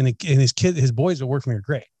 and his boys that work for me are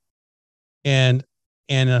great. And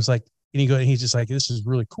I was like, and he's just like, this is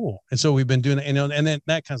really cool. And so we've been doing it, and then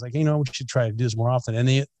that kind of like, we should try to do this more often.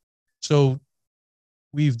 And so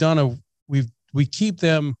we've done we keep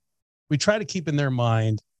them, we try to keep in their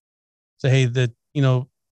mind, say, hey, that,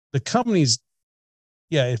 the company's,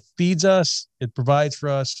 it feeds us, it provides for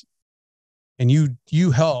us, and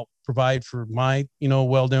you help provide for my,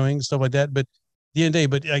 well-doing, stuff like that. But at the end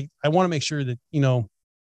of the day, I want to make sure that,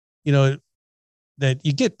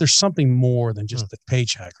 that there's something more than just the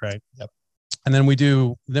paycheck, right? Yep. And then we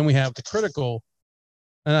have the critical,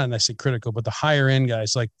 not necessarily critical, but the higher end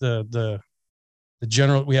guys, like the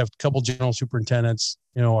general, we have a couple general superintendents,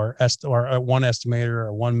 our one estimator,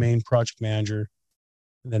 our one main project manager,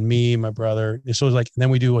 and then me, my brother. So it's like, and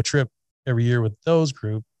then we do a trip every year with those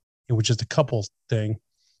group, which is the couple thing.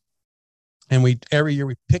 And every year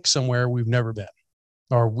we pick somewhere we've never been,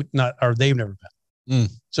 or they've never been.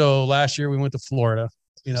 So last year we went to Florida,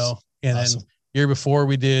 and awesome. Then year before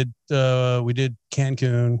we did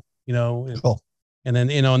Cancun, cool. And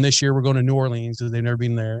then, and this year we're going to New Orleans because they've never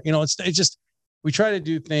been there. It's just, we try to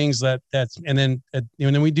do things and then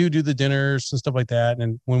we do the dinners and stuff like that.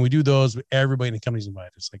 And when we do those, everybody in the company's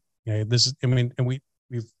invited. It's like, this is,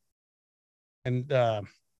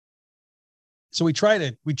 so we try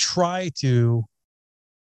to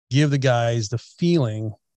give the guys the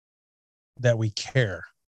feeling that we care,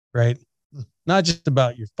 right? Not just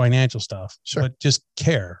about your financial stuff, but just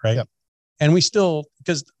care, right? Yep. And we still,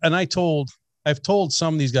 I've told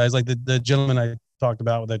some of these guys, like the gentleman I talked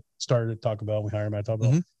about that started to talk about, we hired him, I talked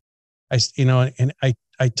about,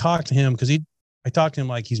 I talked to him because I talked to him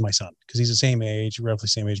like he's my son, because he's the same age, roughly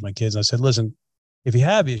same age as my kids. And I said, listen, if you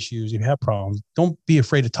have issues, if you have problems, don't be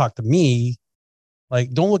afraid to talk to me.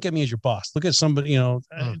 Like, don't look at me as your boss. Look at somebody, not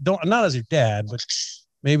as your dad, but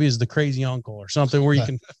maybe as the crazy uncle or something where you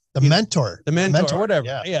can the mentor, whatever.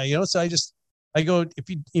 Yeah. So I go,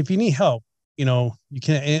 if you need help, you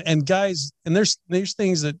can, and guys, and there's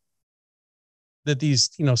things that these,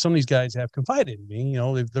 some of these guys have confided in me,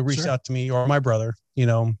 they'll reach out to me or my brother,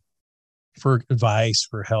 for advice,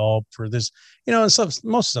 for help, for this, and stuff,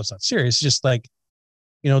 most stuff's not serious. It's just like,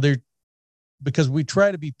 they're, because we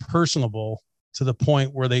try to be personable to the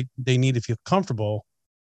point where they need to feel comfortable,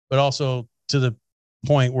 but also to the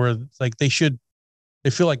point where like they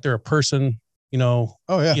feel like they're a person, Oh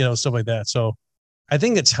yeah. Stuff like that. So I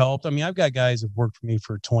think it's helped. I mean, I've got guys who've worked for me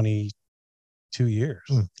for 22 years.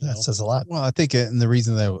 That says a lot. Well, I think and the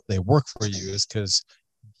reason they work for you is because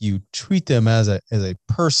you treat them as a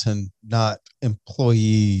person, not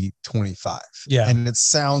employee 25. Yeah. And it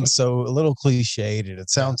sounds a little cliched and it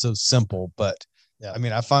sounds so simple, but I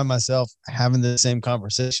mean, I find myself having the same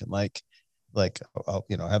conversation. Like I'll,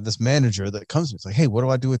 have this manager that comes to me. It's like, hey, what do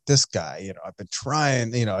I do with this guy? I've been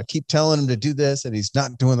trying, I keep telling him to do this and he's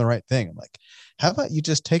not doing the right thing. I'm like, how about you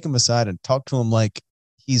just take him aside and talk to him like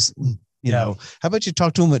he's, how about you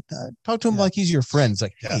talk to him like he's your friend? It's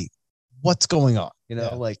like, hey, what's going on?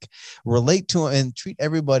 Like relate to him and treat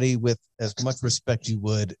everybody with as much respect you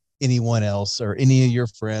would anyone else or any of your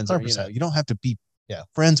friends. Or, you don't have to be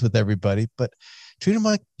friends with everybody, but treat them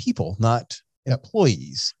like people, not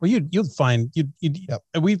employees. Well, you'll find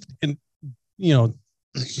we've,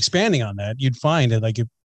 expanding on that, you'd find it like,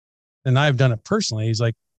 and I've done it personally. He's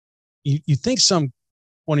like, you think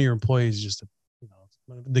one of your employees is just,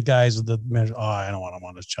 the guys with the manager, I don't want him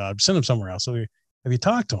on this job. Send him somewhere else. So have you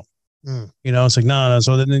talked to him? It's like, no.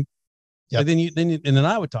 So then, and then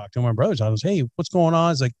I would talk to my brothers. I was, hey, what's going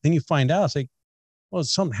on? It's like, then you find out, it's like, well,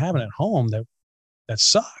 it's something happening at home that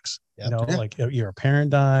sucks. Like your parent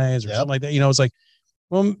dies or something like that. It's like,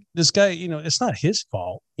 well, this guy, it's not his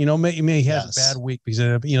fault. Maybe he has a bad week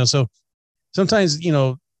because, so sometimes,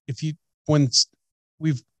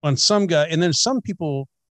 on some guy, and then some people,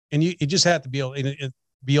 and you just have to be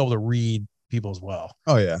able to read people as well.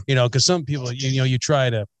 Oh yeah. Because some people, you try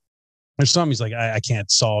to, there's some, he's like, I can't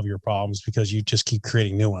solve your problems because you just keep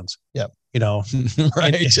creating new ones. Yep.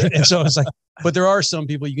 Right. And so it's like, but there are some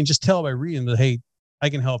people you can just tell by reading that, hey, I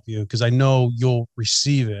can help you because I know you'll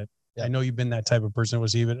receive it. Yep. I know you've been that type of person to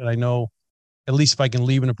receive it. And I know at least if I can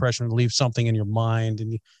leave an impression, leave something in your mind.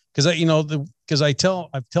 And because I've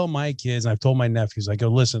told my kids and I've told my nephews, I go,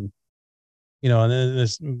 listen, and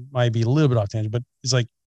this might be a little bit off tangent, but it's like,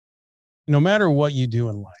 no matter what you do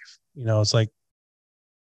in life, it's like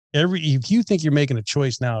if you think you're making a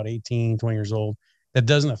choice now at 18, 20 years old, that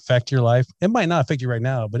doesn't affect your life. It might not affect you right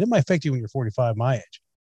now, but it might affect you when you're 45, my age.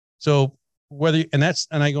 So and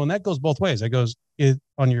that goes both ways. That goes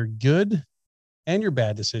on your good and your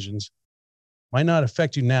bad decisions might not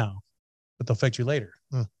affect you now, but they'll affect you later.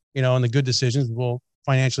 And the good decisions will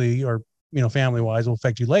financially or, family wise will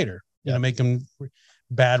affect you later. Make them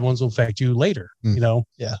bad ones will affect you later,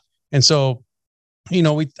 Yeah. And so,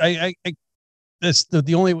 that's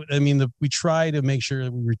the only, we try to make sure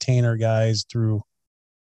that we retain our guys through,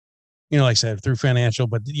 like I said, through financial,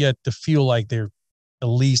 but yet to feel like they're at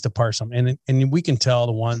least a part of something. And we can tell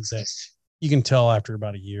the ones that you can tell after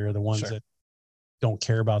about a year, the ones that don't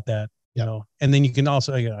care about that, and then you can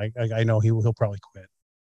also, I know he'll probably quit,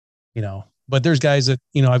 but there's guys that,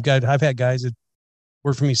 I've had guys that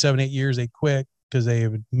worked for me 7-8 years. They quit because they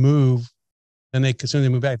would move. And as soon as they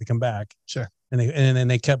move back, they come back. Sure. And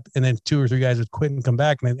then 2 or 3 guys would quit and come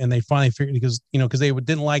back. And they finally figured because they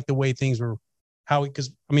didn't like the way things were,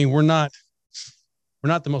 we're not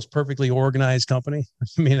the most perfectly organized company.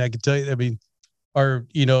 I can tell you,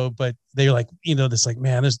 but they're like, this like,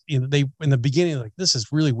 man, this, they, in the beginning, like, this is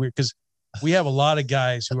really weird. Cause we have a lot of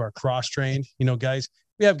guys who are cross-trained, we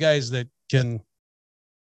have guys that can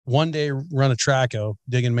one day run a traco,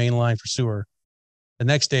 digging main line for sewer. The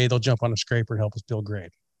next day they'll jump on a scraper and help us build grade,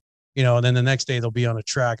 and then the next day they'll be on a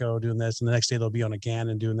traco doing this. And the next day they'll be on a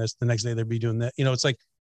Gannon doing this. The next day they'll be doing that. It's like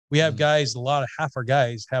we have guys, half our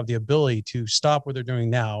guys have the ability to stop what they're doing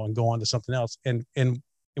now and go on to something else. And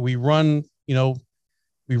we run,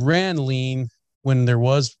 we ran lean when there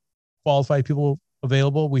was qualified people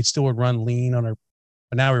available. We still would run lean on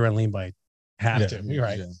but now we run lean by have to. You're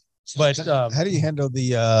right. Yeah. But how do you handle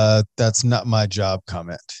the that's not my job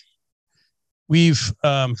comment? We've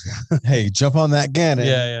hey, jump on that Gannon.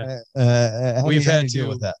 We've had to deal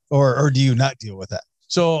with that, or do you not deal with that?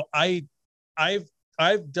 So I've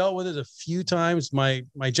dealt with it a few times. My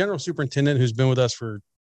general superintendent, who's been with us for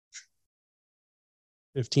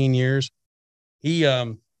 15 years, he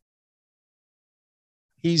has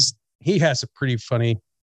a pretty funny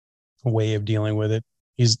way of dealing with it.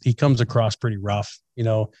 He comes across pretty rough,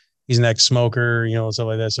 he's an ex-smoker, stuff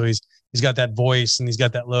like that. So he's got that voice and he's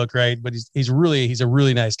got that look, right? But he's a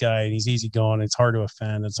really nice guy, and he's easygoing. It's hard to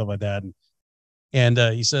offend and stuff like that. And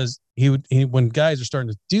he says when guys are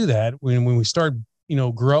starting to do that, when we start,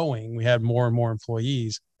 growing, we had more and more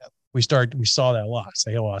employees. We saw that a lot.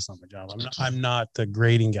 Say, oh, that's not my job. I'm not the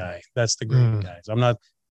grading guy. That's the grading guys. I'm not.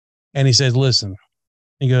 And he says, listen,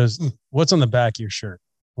 he goes, what's on the back of your shirt?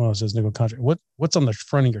 Well, it says Nickle Contract. What's on the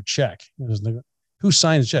front of your check? It says, who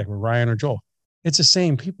signed the check? Ryan or Joel? It's the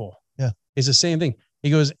same people. Yeah. It's the same thing. He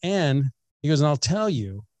goes, and I'll tell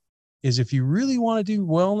you, is if you really want to do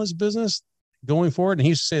well in this business going forward, and he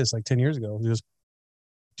used to say this like 10 years ago, he goes,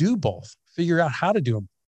 do both. Figure out how to do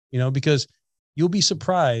them, because you'll be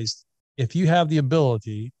surprised if you have the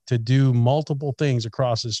ability to do multiple things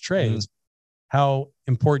across his trades, how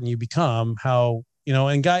important you become, how,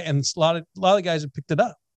 and a lot of guys have picked it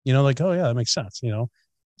up, like, oh yeah, that makes sense.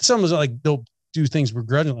 Some is like, they'll do things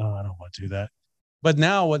begrudgingly. Oh, I don't want to do that. But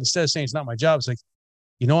now instead of saying it's not my job, it's like,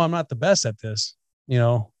 I'm not the best at this,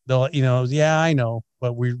 they'll, yeah, I know,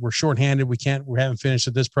 but we're shorthanded. We haven't finished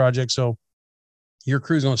at this project. So your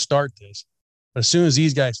crew's going to start this. But as soon as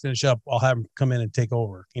these guys finish up, I'll have them come in and take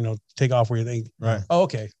over, take off where you think, right. Oh,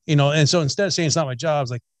 okay. And so instead of saying it's not my job,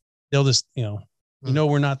 it's like, they'll just,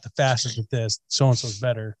 we're not the fastest at this. So-and-so's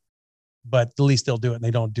better, but at least they'll do it, and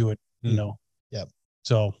they don't do it, Yep.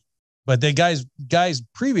 So, but they guys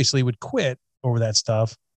previously would quit over that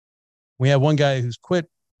stuff. We have one guy who's quit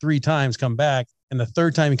 3 times, come back. And the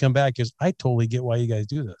third time he come back, he goes, I totally get why you guys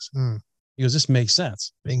do this. He goes, this makes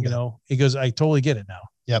sense. Bingo. He goes, I totally get it now.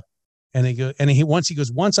 Yep. And he goes, and he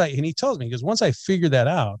tells me, once I figured that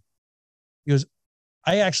out, he goes,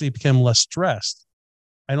 I actually became less stressed.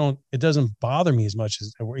 It doesn't bother me as much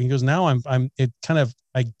as he goes, now I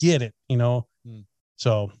get it,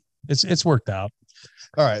 So it's worked out.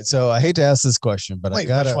 All right. So I hate to ask this question, but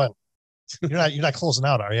wait, I gotta, you're not closing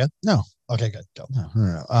out, are you? No. Okay, good. Go.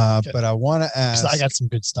 No. But I want to ask, I got some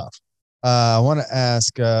good stuff. I want to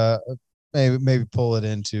ask, maybe pull it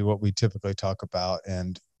into what we typically talk about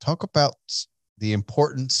and talk about the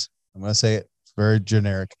importance. I'm going to say it very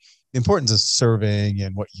generic, the importance of surveying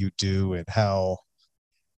and what you do, and how,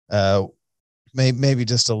 maybe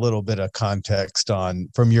just a little bit of context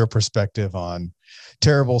from your perspective on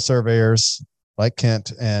terrible surveyors like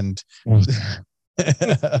Kent, and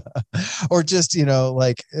or just,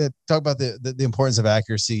 talk about the importance of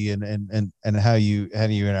accuracy and how you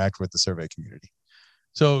interact with the survey community.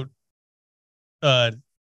 So, I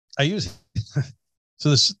use so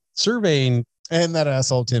this surveying, and that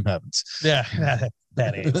asshole Tim Evans. Yeah,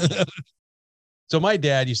 that is. So my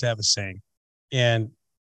dad used to have a saying, and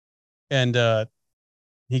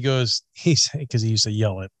he goes, because he used to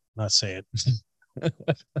yell it, not say it.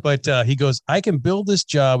 But he goes, I can build this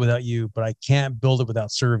job without you, but I can't build it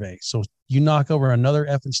without survey. So you knock over another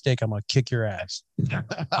effing stake, I'm gonna kick your ass.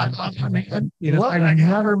 I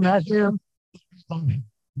never met him.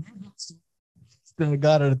 Still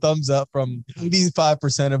got a thumbs up from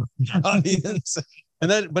 85% of the audience.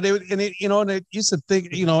 And it used to think,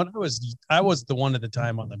 I was the one at the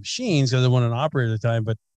time on the machines, because I wasn't an operator at the time,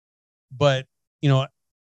 but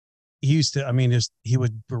he used to,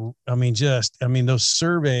 those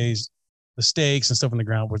surveys, the stakes and stuff on the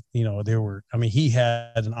ground were, he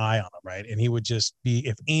had an eye on them, right? And he would just be,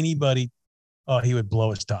 if anybody, he would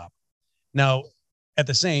blow his top. Now, at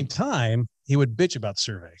the same time, he would bitch about the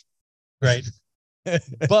survey, right?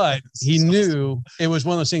 But he knew it was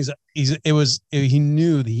one of those things that he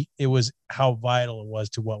knew it was how vital it was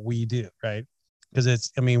to what we do, right?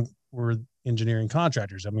 Because we're engineering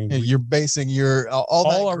contractors. You're basing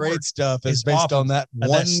all that great stuff is based on that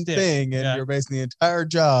one thing, and you're basing the entire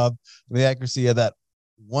job on the accuracy of that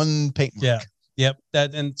one paint mark. Yeah.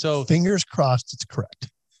 Yep. And so fingers crossed it's correct.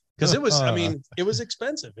 Because it was, it was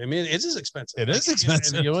expensive. It is expensive. It is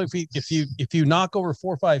expensive. If you knock over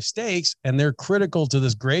 4 or 5 stakes and they're critical to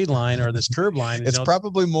this grade line or this curb line, it's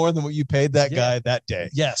probably more than what you paid that guy that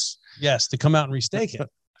day. Yes, to come out and restake it.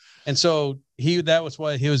 And so that was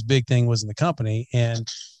why his big thing was in the company. And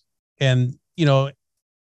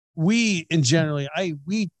we we're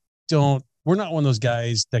not one of those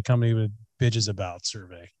guys that come in with bitches about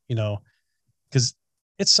survey, because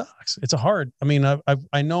it sucks. It's I've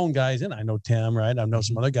known guys, and I know Tim, right? I know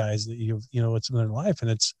some other guys that it's in their life,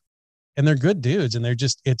 and they're good dudes, and they're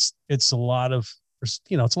just, it's a lot of,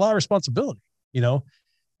 it's a lot of responsibility, in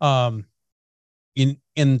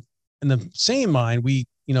the same mind, we,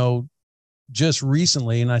 just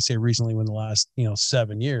recently, and I say recently, in the last,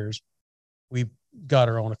 7 years, we got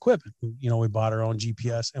our own equipment. We bought our own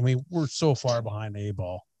GPS, and we were so far behind the A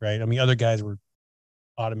ball, right? Other guys were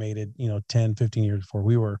automated, 10, 15 years before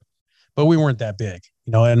we were, but we weren't that big,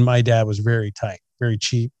 and my dad was very tight, very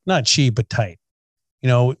cheap, not cheap, but tight.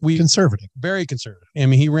 We conservative, very conservative. I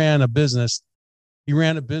mean, he ran a business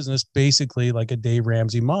basically like a Dave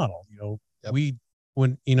Ramsey model. Yep.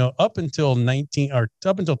 Up until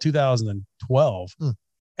 2012,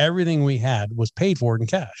 everything we had was paid for in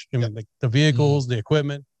cash. I mean, the vehicles, the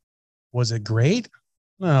equipment. Was it great?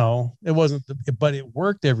 No, it wasn't, but it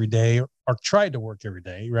worked every day, or tried to work every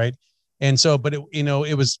day. Right. And so, but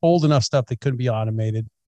it was old enough stuff that couldn't be automated.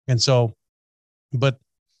 And so, but,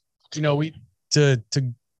 it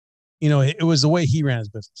was the way he ran his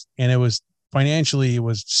business, and it was financially, it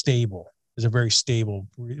was stable. It was a very stable,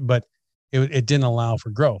 but it didn't allow for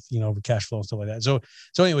growth, for cash flow and stuff like that. So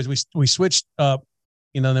anyways, we switched up,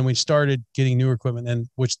 then we started getting newer equipment, and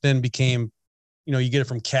which then became, you get it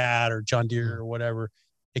from CAT or John Deere or whatever.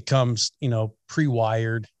 It comes,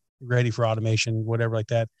 pre-wired, ready for automation, whatever like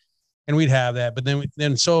that. And we'd have that. But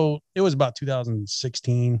then so it was about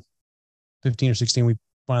 2016, 15 or 16, we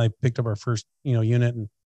finally picked up our first, unit.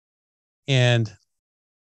 And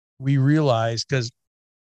we realized, because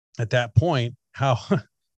at that point, how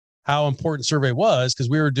important survey was, because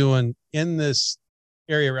we were doing in this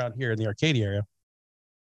area around here in the Arcadia area,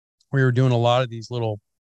 we were doing a lot of these little,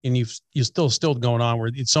 and you still going on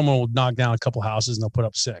where someone will knock down a couple houses and they'll put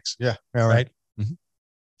up 6. Yeah. Right. Mm-hmm.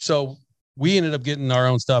 So we ended up getting our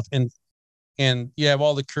own stuff, and you have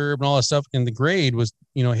all the curb and all that stuff. And the grade was,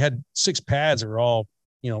 it had 6 pads that were all,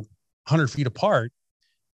 100 feet apart.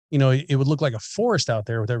 It would look like a forest out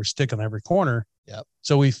there with every stick on every corner. Yep.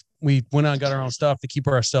 So we went out and got our own stuff to keep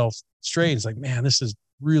ourselves straight. It's like, man, this is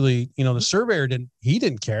really, the surveyor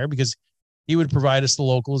didn't care, because he would provide us the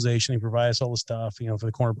localization. He provide us all the stuff, for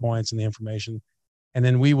the corner points and the information. And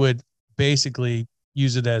then we would basically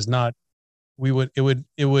use it as we'd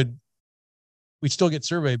still get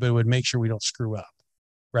surveyed, but it would make sure we don't screw up.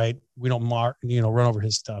 Right. We don't run over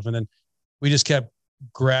his stuff. And then we just kept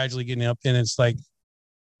gradually getting up, and it's like,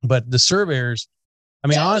 but the surveyors, I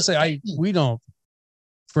mean, honestly, we don't,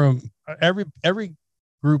 from every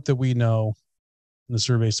group that we know in the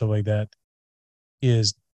survey, stuff like that,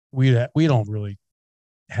 is we don't really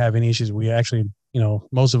have any issues. We actually,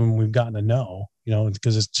 most of them we've gotten to know,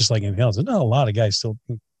 because it's just like anything else. There's not a lot of guys still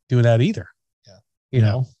doing that either.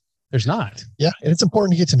 Yeah. There's not. Yeah. And it's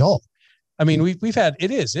important to get to know them. I mean, we've had,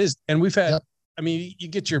 and we've had, I mean, you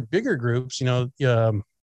get your bigger groups, and,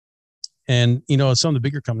 some of the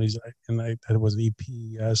bigger companies, and it was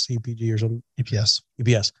EPS, EPG or something.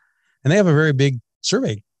 EPS. And they have a very big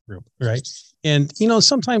survey group. Right. And,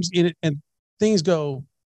 sometimes and things go,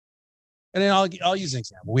 and then I'll use an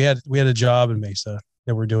example. We had a job in Mesa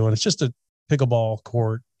that we're doing. It's just a pickleball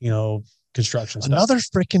court, construction stuff. Another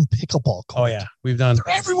freaking pickleball court. Oh yeah. We've done.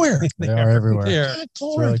 They're everywhere. They are everywhere. It's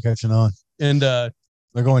really catching on. And they're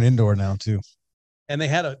going indoor now too. And they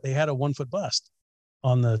had a 1-foot bust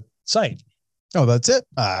on the site. Oh, that's it.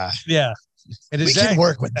 Yeah. We can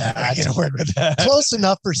work with that. Close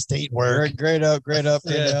enough for state work. Great up. Yeah.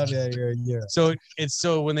 Down. Yeah.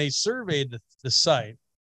 So when they surveyed the site,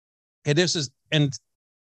 and this is and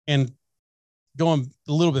going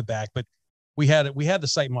a little bit back, but we had the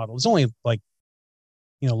site model. It's only like,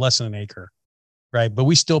 less than an acre, right? But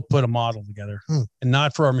we still put a model together, and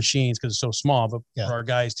not for our machines because it's so small, but for our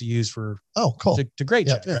guys to use for cool to grade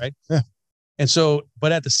check, right? Yeah. And so,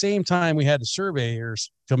 but at the same time, we had the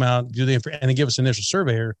surveyors come out and then give us an initial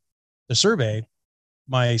survey.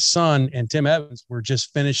 My son and Tim Evans were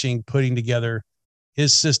just finishing putting together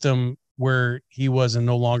his system where he wasn't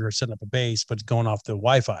no longer setting up a base, but going off the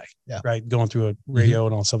Wi-Fi, right? Going through a radio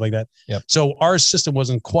and all stuff like that. Yep. So our system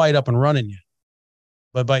wasn't quite up and running yet,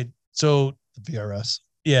 but the VRS.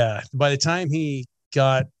 Yeah. By the time he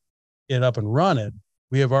got it up and running,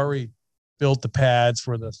 we have already built the pads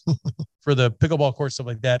for the pickleball court, stuff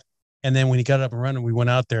like that. And then when he got it up and running, we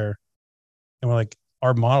went out there and we're like,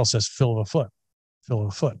 our model says fill of a foot.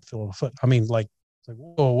 I mean, like,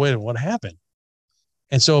 whoa, wait, what happened?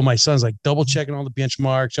 And so my son's like double checking all the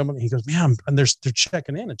benchmarks. He goes, man, and they're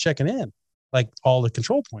checking in like all the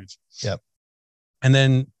control points. Yep. And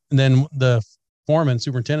then the foreman,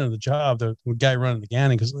 superintendent of the job, the guy running the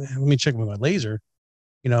GAN, he goes, let me check with my laser.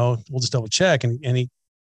 We'll just double check. And he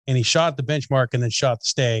shot the benchmark and then shot the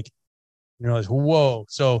stake. Like, whoa.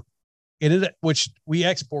 So it ended up, which we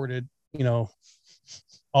exported,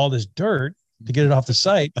 all this dirt to get it off the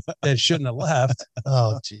site that shouldn't have left.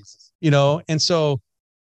 Oh, Jesus. And so,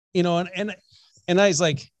 and I was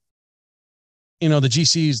like, the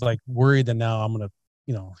GC's like worried that now I'm going to,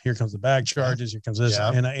 here comes the bag charges, here comes this.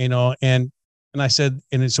 Yeah. And, and I said,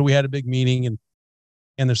 and so we had a big meeting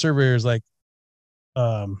and the surveyor's like,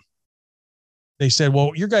 they said,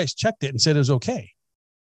 well, your guys checked it and said it was okay.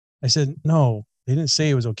 I said, no, they didn't say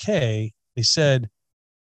it was okay. They said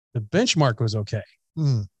the benchmark was okay.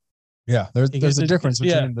 Hmm. Yeah, there's a difference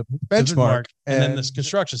between the benchmark and then the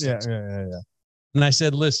construction sites. Yeah. And I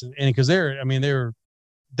said, listen, and because they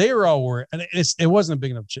were all worried, and it wasn't a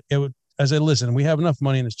big enough. I said, listen, we have enough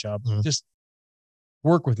money in this job. Mhm. Just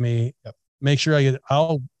work with me. Yep. Make sure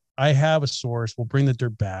I have a source. We'll bring the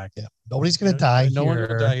dirt back. Yeah. Nobody's going to die No here. one's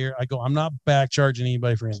going to die here. I go, I'm not back charging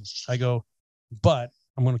anybody for anything. I go, but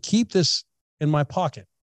I'm going to keep this in my pocket.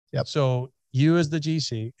 Yep. So you as the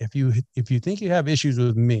GC, if you think you have issues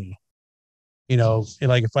with me,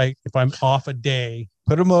 like if I'm off a day,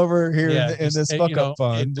 put them over here in this fuck up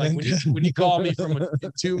fund. Like when you call me from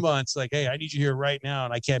in 2 months, like, hey, I need you here right now,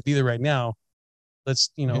 and I can't be there right now.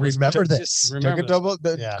 Let's remember this. Remember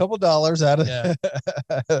a couple dollars out of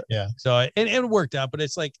yeah. So and it worked out, but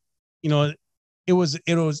it's like, it was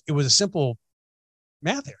a simple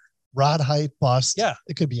math error. Rod height, bust. Yeah,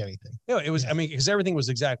 it could be anything. It was. I mean, because everything was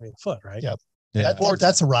exactly a foot, right? Yep. Yeah.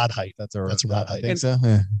 That's a rod height. That's a rod height. I think so.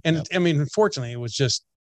 Yeah. And I mean, unfortunately, it was just,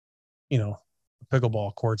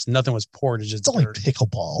 pickleball courts. Nothing was poured. It's just only dirt.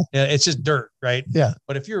 pickleball. Yeah, it's just dirt, right? Yeah.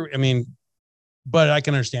 But but I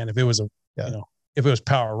can understand if it was if it was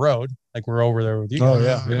Power Road, like we're over there with you. Oh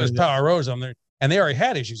yeah. If it was Power Roads on there, and they already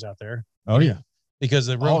had issues out there. Oh yeah. Because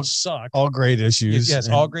the roads suck. All great issues. Yes,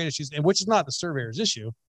 all great issues, and which is not the surveyor's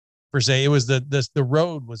issue per se. It was the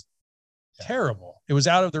road was terrible. It was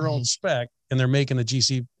out of their own spec, and they're making the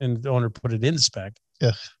GC and the owner put it in the spec.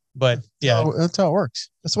 Yeah. But yeah, that's how it works.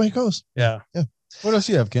 That's the way it goes. Yeah. Yeah. What else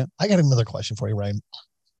do you have, Kent? I got another question for you, Ryan.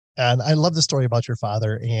 And I love the story about your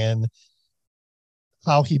father and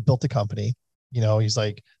how he built the company. He's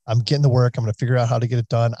like, I'm getting to work. I'm going to figure out how to get it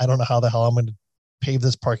done. I don't know how the hell I'm going to pave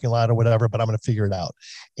this parking lot or whatever, but I'm going to figure it out.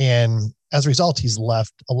 And as a result, he's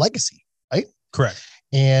left a legacy, right? Correct.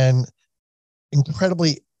 And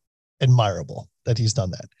incredibly admirable that he's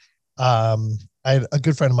done that. I had a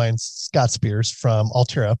good friend of mine, Scott Spears from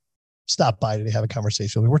Altera, stopped by to have a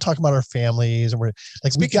conversation. We were talking about our families, and we're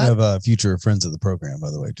like, we have future friends of the program, by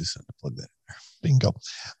the way, just to plug that in there. Bingo.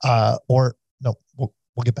 Or no, we'll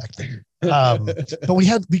get back there. But we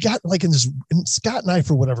got like in Scott and I,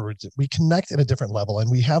 for whatever reason, we connect at a different level,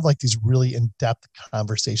 and we have like these really in-depth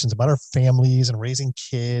conversations about our families and raising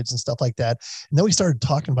kids and stuff like that. And then we started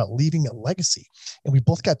talking about leaving a legacy, and we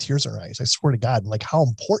both got tears in our eyes. I swear to God, and like how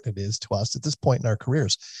important it is to us at this point in our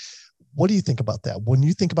careers. What do you think about that? When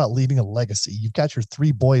you think about leaving a legacy, you've got your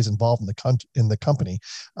 3 boys involved in the company.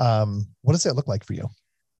 What does that look like for you?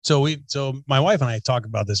 So my wife and I talk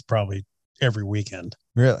about this probably every weekend.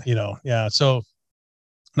 Really? Yeah. So,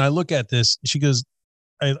 and I look at this, she goes,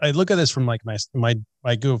 I look at this from like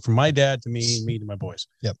I go from my dad to me to my boys.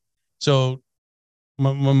 Yep. So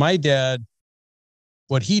my dad,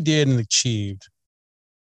 what he did and achieved,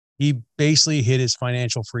 he basically hit his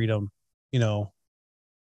financial freedom,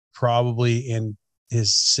 probably in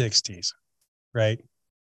his 60s. Right.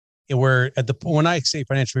 And where when I say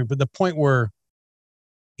financial freedom, but the point where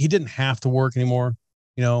he didn't have to work anymore,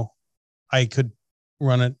 I could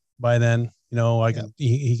run it by then, I can,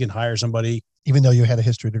 he can hire somebody. Even though you had a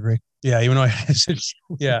history degree. Yeah. Even though I had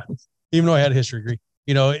a history degree,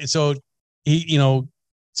 so he,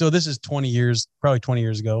 so this is probably 20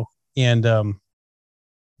 years ago. And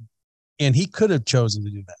he could have chosen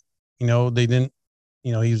to do that. They didn't,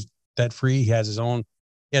 he was debt free. He has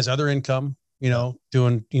other income,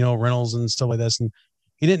 doing, rentals and stuff like this. And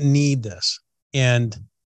he didn't need this. And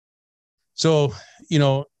so,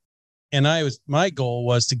 and my goal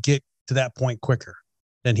was to get to that point quicker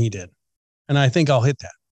than he did. And I think I'll hit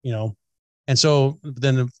that, And so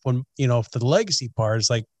then when, for the legacy part, it's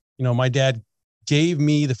like, my dad gave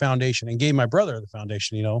me the foundation and gave my brother the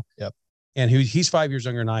foundation, Yep. And he's 5 years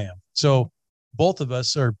younger than I am. So both of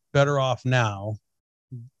us are better off now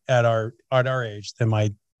at our age than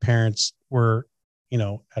my parents were,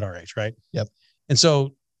 at our age. Right. Yep. And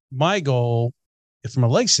so my goal, from a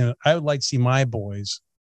legacy, I would like to see my boys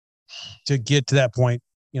to get to that point,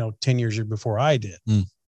 10 years before I did,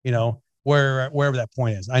 wherever that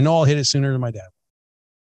point is. I know I'll hit it sooner than my dad.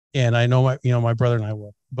 And I know my brother and I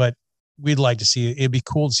will, but we'd like to see it. It'd be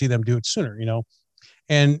cool to see them do it sooner,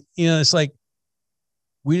 and, it's like,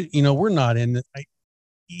 we're not in,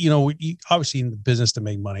 we obviously in the business to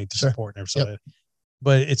make money to support and everything,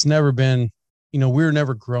 but it's never been, we were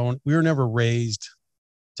never grown. We were never raised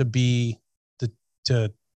to be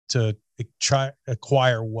to try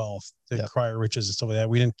acquire wealth, to acquire riches and stuff like that.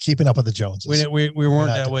 We didn't keeping up with the Joneses. We weren't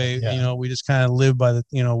that way. Yeah. We just kind of lived by the,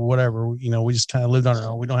 whatever, we just kind of lived on our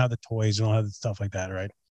own. We don't have the toys. We don't have the stuff like that.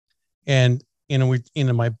 Right. And,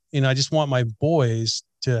 I just want my boys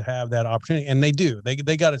to have that opportunity, and they do.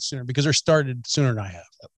 They got it sooner because they're started sooner than I have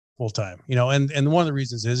full time. And one of the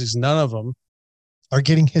reasons is none of them are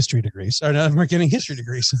getting history degrees. None of them are getting history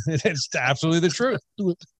degrees. It's absolutely the truth.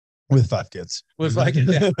 With 5 kids. With 5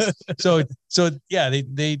 kids. Yeah.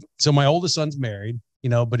 So my oldest son's married,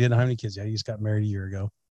 but he didn't have any kids yet. He just got married a year ago,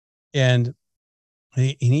 and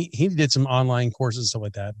he did some online courses and stuff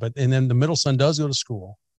like that. And then the middle son does go to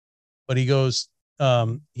school, but he goes,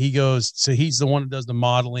 so he's the one that does the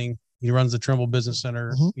modeling. He runs the Trimble Business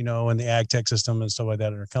Center, and the ag tech system and stuff like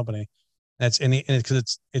that in our company.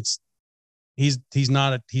 Because he's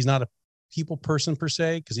not a people person per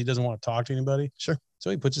se, because he doesn't want to talk to anybody. Sure. So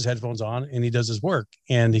he puts his headphones on and he does his work,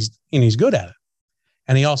 and he's good at it.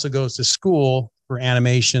 And he also goes to school for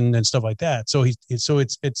animation and stuff like that. So he's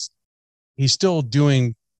still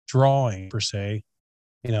doing drawing per se,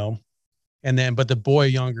 but the boy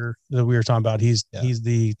younger that we were talking about, he's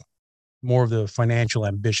the more of the financial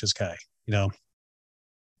ambitious guy,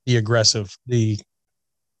 the aggressive, he's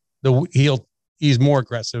more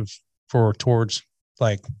aggressive towards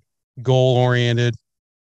like goal oriented,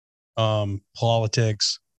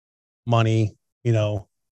 politics, money,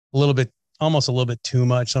 almost a little bit too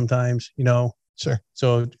much sometimes, Sure.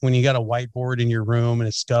 So when you got a whiteboard in your room and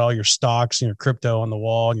it's got all your stocks and your crypto on the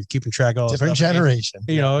wall and you're keeping track of all different generation,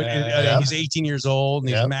 he's 18 years old and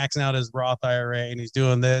he's maxing out his Roth IRA and he's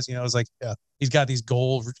doing this, it's like, he's got these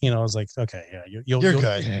goals, it's like, okay, you're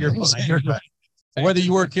good. You're fine. You're good. Whether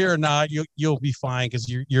you work here or not, you'll be fine because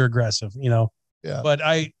you're aggressive, Yeah.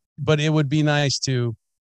 But it would be nice to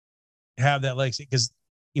have that legacy because,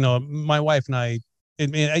 my wife and I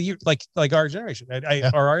mean, like our generation,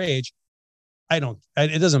 or our age,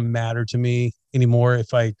 it doesn't matter to me anymore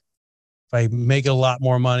if I make a lot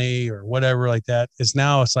more money or whatever like that. It's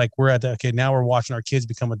like we're at that. Okay, now we're watching our kids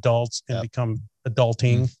become adults and become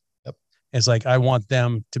adulting. Yep. It's like I want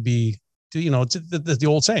them to be, it's the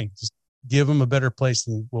old saying, just give them a better place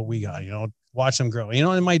than what we got. Watch them grow.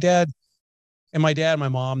 And my dad and my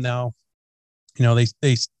mom now,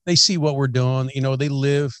 they see what we're doing. They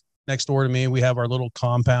live next door to me. We have our little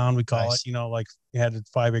compound, we call it, like we had a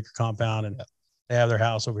 5-acre compound, and they have their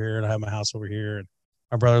house over here and I have my house over here, and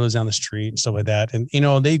my brother lives down the street and stuff like that. And,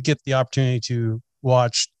 they get the opportunity to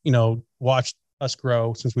watch us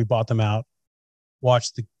grow since we bought them out,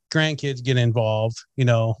 watch the grandkids get involved,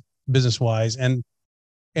 business wise. And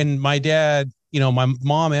my dad, my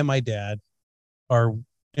mom and my dad are,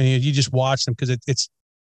 and you just watch them because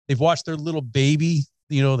they've watched their little baby,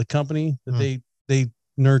 the company that they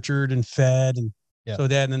nurtured and fed, and so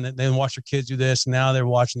that, and then watch their kids do this. And now they're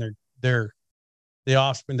watching their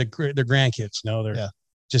offspring, their grandkids. They're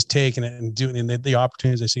just taking it and doing the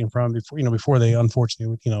opportunities they see in front of them before they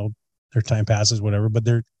unfortunately, their time passes, whatever. But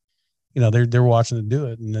they're watching them do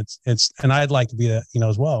it, and and I'd like to be that,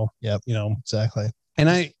 as well. Yeah, exactly. And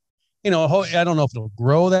I don't know if it'll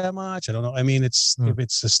grow that much. I don't know. I mean, if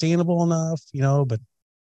it's sustainable enough, but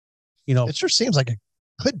it sure seems like it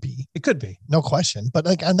could be. It could be, no question. But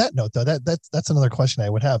like on that note, though, that's another question I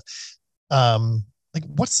would have. Like,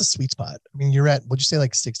 what's the sweet spot? I mean, you're at, would you say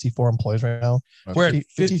like 64 employees right now? We're at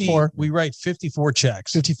 54. We write 54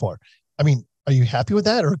 checks. 54. I mean, are you happy with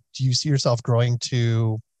that, or do you see yourself growing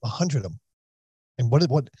to 100 of them? And what's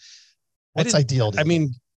ideal? I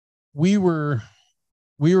mean, we were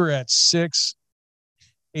at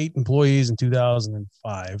 8 employees in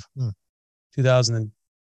 2005,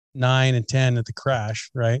 2009 and 10 at the crash,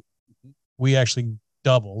 right? We actually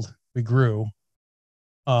doubled. We grew.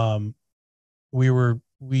 We were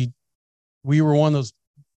one of those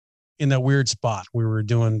in that weird spot. We were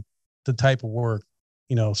doing the type of work,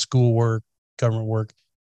 school work, government work,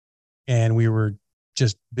 and we were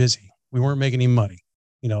just busy. We weren't making any money,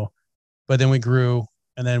 but then we grew,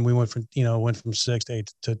 and then we went from 6 to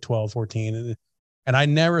 8 to 12, 14. And I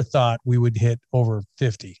never thought we would hit over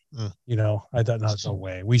 50. I thought, no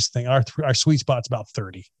way. We used to think our sweet spot's about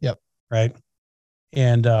 30. Yep. Right.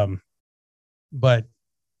 And, but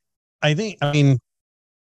I'd say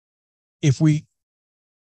if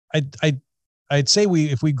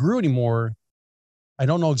we grew anymore, I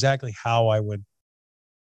don't know exactly how I would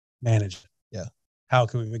manage it. Yeah. How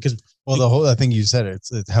can we, because I think you said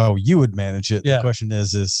it's how you would manage it. Yeah. The question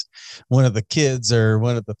is one of the kids or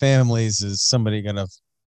one of the families, is somebody going to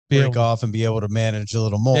break off and be able to manage a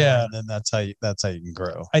little more? Yeah. And then that's how you can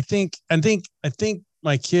grow. I think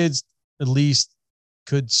my kids at least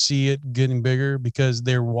could see it getting bigger because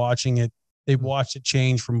they're watching it. They've watched it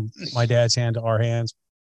change from my dad's hand to our hands.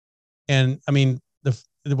 And I mean,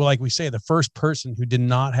 like we say, the first person who did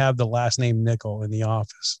not have the last name Nickle in the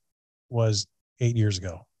office was 8 years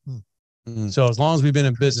ago. So as long as we've been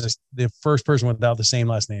in business, the first person without the same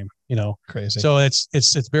last name, Crazy. So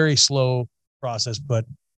it's very slow process, but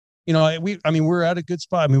we're at a good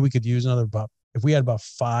spot. I mean, we could use if we had about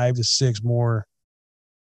 5 to 6 more,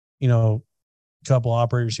 couple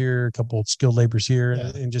operators here, a couple skilled laborers here,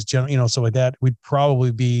 and just general, so like that, we'd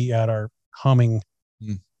probably be at our humming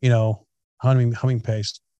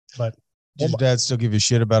pace. But does your dad still give you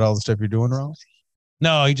shit about all the stuff you're doing wrong?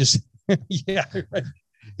 No, he just, right.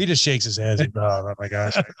 He just shakes his head. Like, oh my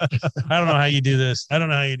gosh, I don't know how you do this. I don't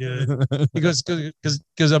know how you do it.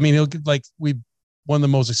 Because I mean, he'll like one of the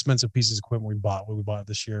most expensive pieces of equipment we bought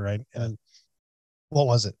this year, right? And what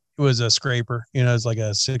was it? It was a scraper. It's like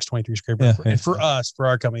a 623 scraper. For us, for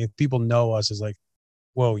our company, if people know us, is like,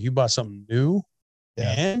 whoa, you bought something new,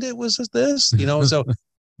 and it was this, So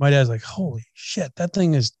my dad's like, holy shit, that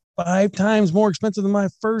thing is 5 times more expensive than my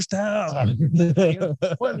first house.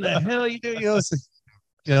 What in the hell are you doing?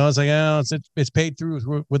 It's like, oh, it's paid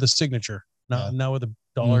through with a signature, not with the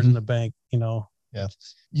dollars in the bank. Yeah.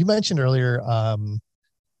 You mentioned earlier,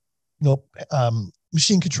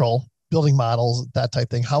 machine control, building models, that type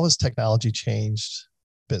thing. How has technology changed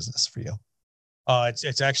business for you?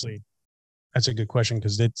 It's actually, that's a good question,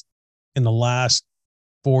 because it's in the last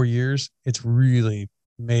 4 years, it's really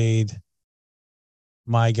made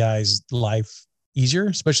my guys' life easier,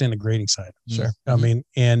 especially on the grading side. Sure. I mean,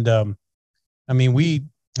 and we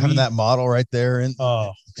having that model right there.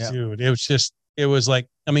 Dude, it was like,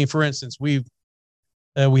 I mean, for instance, we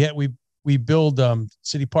build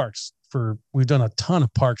city parks we've done a ton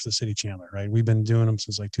of parks in the city of Chandler, right? We've been doing them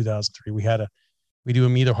since like 2003. We do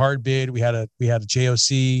them either hard bid. We had a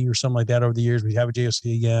JOC or something like that over the years. We have a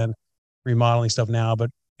JOC again, remodeling stuff now, but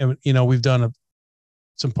we've done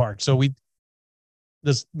some parks. So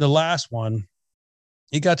the last one,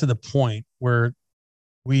 it got to the point where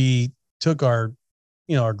we took our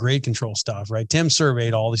grade control stuff, right? Tim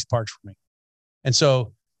surveyed all these parks for me. And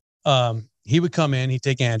so he would come in, he'd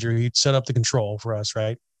take Andrew, he'd set up the control for us,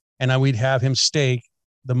 right? And we'd have him stake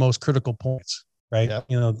the most critical points, right? Yep.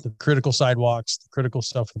 The critical sidewalks, the critical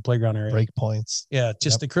stuff in the playground area. Break points. Yeah,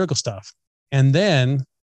 just the critical stuff. And then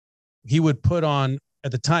he would put on,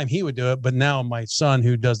 at the time he would do it, but now my son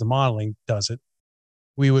who does the modeling does it.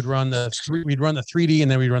 We'd run the 3D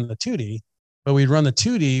and then we'd run the 2D, but we'd run the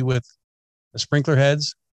 2D with the sprinkler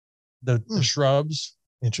heads, the shrubs,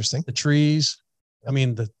 interesting, the trees. I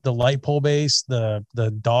mean, the light pole base, the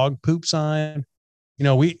dog poop sign.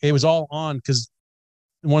 It was all on, because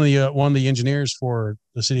one of the engineers for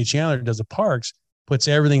the city of Chandler does the parks, puts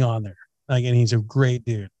everything on there. Like, and he's a great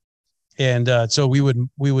dude. And so we would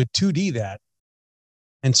 2D that.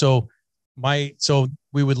 And so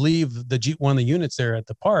we would leave one of the units there at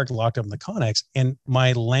the park locked up in the Connex, and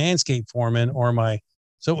my landscape foreman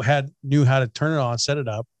knew how to turn it on, set it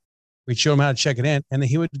up. We'd show him how to check it in, and then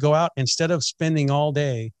he would go out, instead of spending all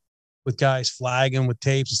day with guys flagging with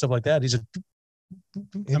tapes and stuff like that. He's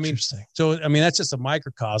interesting. That's just a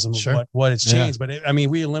microcosm of what it's changed. But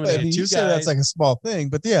we eliminated 2 guys. That's like a small thing,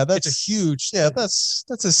 but that's a huge. Yeah, that's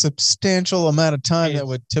a substantial amount of time that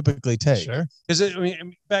would typically take. Sure. Because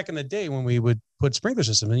back in the day when we would put sprinkler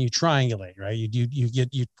systems and you triangulate, right?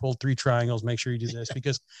 You pull 3 triangles, make sure you do this,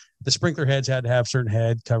 because the sprinkler heads had to have certain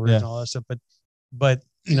head coverage and all that stuff. But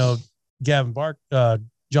John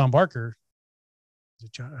Barker,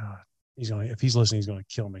 if he's listening, he's going to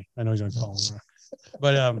kill me. I know he's going to call me.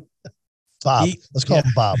 But Bob, let's call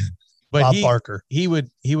him Bob. But Bob Barker. He would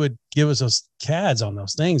give us those CADs on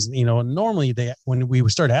those things. Normally when we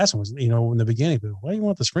would start asking, in the beginning, why do you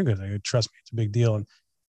want the sprinklers? They would, trust me, it's a big deal.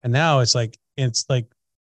 And now it's like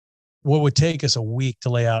what would take us a week to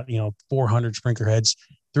lay out 400 sprinkler heads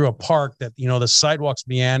through a park that the sidewalks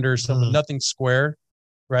meander, nothing square,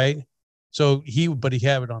 right? So he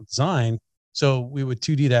had it on design. So we would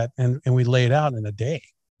 2D that and we'd lay it out in a day.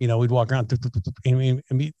 We'd walk around and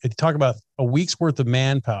talk about a week's worth of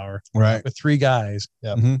manpower, right, with 3 guys,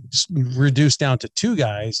 reduced down to 2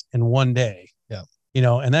 guys in one day. Yeah.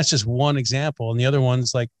 And that's just one example. And the other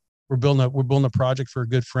one's like, we're building a project for a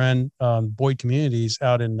good friend, Boyd Communities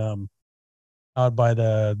out by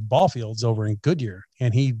the ball fields over in Goodyear.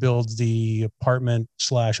 And he builds the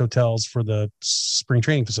apartment/hotels for the spring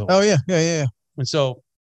training facility. Oh yeah. And so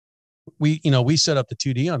we set up the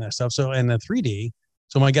 2D on that stuff. So, and the 3D.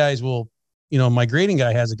 So my guys will, my grading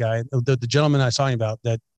guy has a guy, the gentleman I was talking about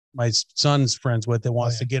that my son's friends with, that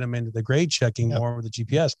wants to get him into the grade checking more with the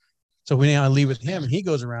GPS. So we now leave with him, and he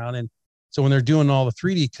goes around. And so when they're doing all the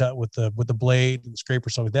 3D cut with the blade and the scraper,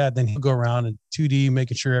 stuff like that, then he'll go around and 2D,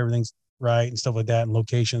 making sure everything's right and stuff like that, and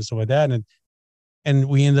location and stuff like that. And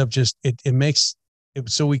we end up it makes it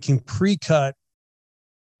so we can pre-cut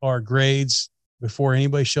our grades before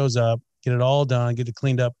anybody shows up, get it all done, get it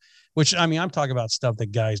cleaned up, which, I mean, I'm talking about stuff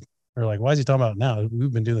that guys are like, why is he talking about it now?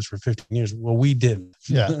 We've been doing this for 15 years. Well, we didn't.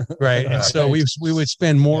 Yeah. Right. And so we would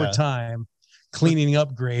spend more Yeah. time cleaning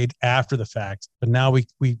up grade after the fact, but now we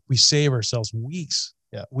save ourselves weeks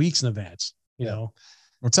in advance, you know.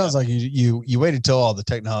 Well, it sounds like you waited till all the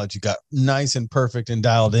technology got nice and perfect and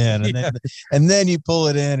dialed in, and then you pull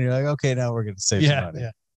it in and you're like, okay, now we're going to save some money.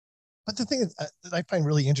 Yeah. But the thing that I find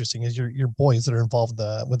really interesting is your boys that are involved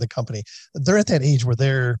with the company. They're at that age where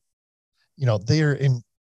they're in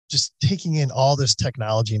just taking in all this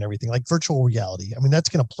technology and everything, like virtual reality. I mean, that's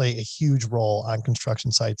going to play a huge role on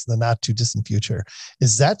construction sites in the not too distant future.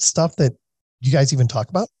 Is that stuff that you guys even talk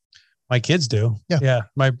about? My kids do. Yeah.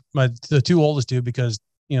 The two oldest do, because,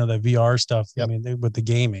 you know, the VR stuff. Yep. I mean, with the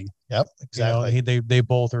gaming. Yep. Exactly. You know, they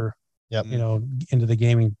both are, yep. you know, into the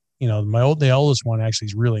gaming. You know, the oldest one actually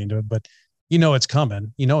is really into it, but you know, it's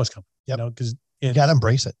coming. Yep. You know, because you got to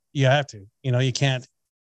embrace it. You have to, you know, you can't.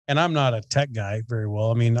 And I'm not a tech guy very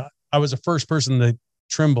well. I mean, I was the first person that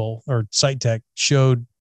Trimble or Site Tech showed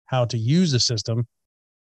how to use the system.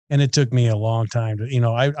 And it took me a long time to, you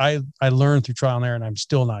know, I learned through trial and error, and I'm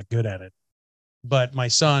still not good at it. But my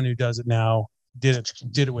son, who does it now, did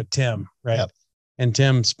it with Tim, right? Yep. And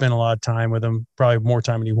Tim spent a lot of time with him, probably more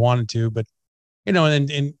time than he wanted to. But, you know,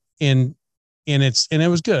 and it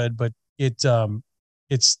was good, but it's I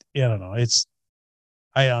don't know.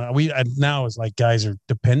 I don't know. Now it's like guys are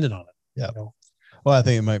dependent on it. Yeah. You know? Well, I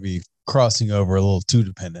think it might be crossing over a little too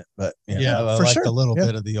dependent, but I for like sure. a little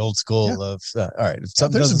bit of the old school of, all right, if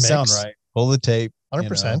something there's a doesn't sound mix. right, pull the tape.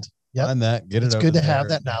 100%. Yeah. Find that, get It's it. good to over have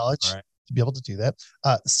there. that knowledge Right. to be able to do that.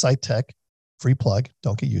 Site Tech, free plug.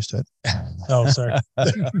 Don't get used to it. Oh, sorry.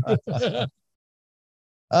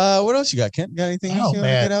 What else you got, Kent? Got anything else you want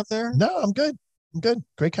to get out there? No, I'm good.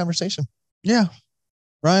 Great conversation. Yeah.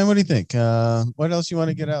 Ryan, what do you think? What else you want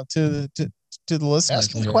to get out to the listeners?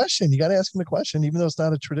 Ask him the question. You got to ask him the question, even though it's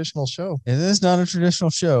not a traditional show. It is not a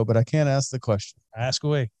traditional show, but I can't ask the question. Ask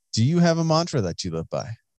away. Do you have a mantra that you live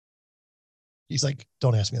by? He's like,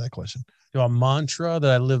 don't ask me that question. A mantra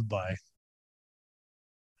that I live by.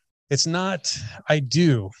 It's not, I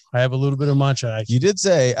have a little bit of mantra. You did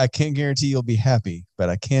say, I can't guarantee you'll be happy, but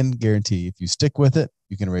I can guarantee if you stick with it,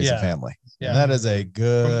 you can raise a family. Yeah. And that is a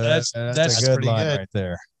good, that's a good line right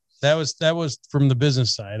there. That was from the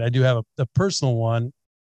business side. I do have a personal one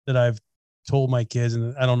that I've told my kids,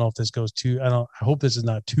 and I don't know if this goes too, I hope this is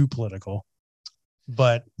not too political,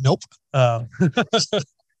 but nope. I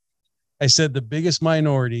said the biggest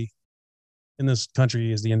minority in this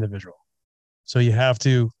country is the individual. So you have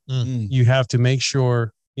to make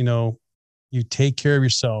sure, you know, you take care of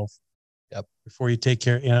yourself before you take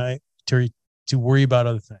care, to worry about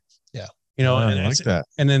other things. Yeah. You know, I like that.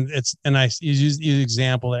 And then I use the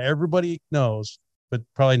example that everybody knows, but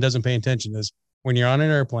probably doesn't pay attention, is when you're on an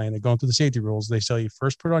airplane, they're going through the safety rules. They tell you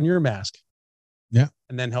first put on your mask. Yeah.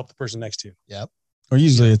 And then help the person next to you. Yep. Or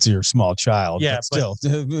usually it's your small child. Yeah. But still,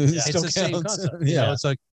 it's the same concept. Yeah. You know, it's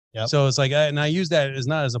like, so it's like, and I use that as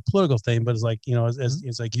not as a political thing, but it's like, you know,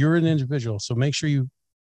 it's like you're an individual. So make sure you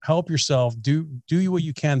help yourself, do what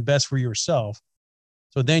you can best for yourself.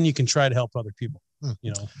 So then you can try to help other people,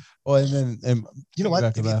 you know? Well, and you know what,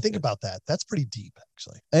 if you think about that, that's pretty deep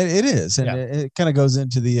actually. It is. And it kind of goes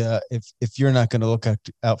into the, if you're not going to look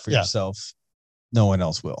out for yourself, no one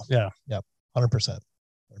else will. Yeah. Yep. 100%.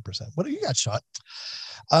 What do you got, Sean?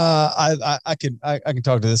 I can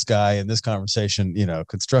talk to this guy in this conversation, you know,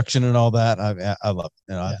 construction and all that. I love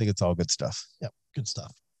it. You know, I think it's all good stuff. Yep. Good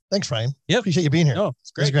stuff. Thanks, Ryan. Yep. Appreciate you being here. No,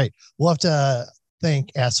 it's great. It's great. We'll have to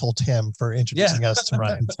thank asshole Tim for introducing us to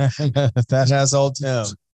Ryan. That asshole Tim.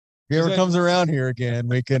 If he ever comes around here again,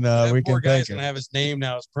 we can thank him. Gonna have his name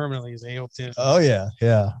now as permanently as AO Tim. Oh yeah.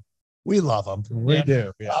 Yeah. We love them. We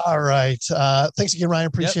do. Yeah. All right. Thanks again, Ryan.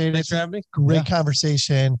 Appreciate it. Thanks for having me. Great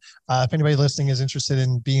conversation. If anybody listening is interested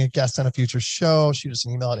in being a guest on a future show, shoot us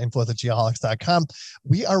an email at info@geoholics.com.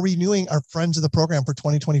 We are renewing our Friends of the Program for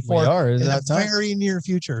 2024 in the very near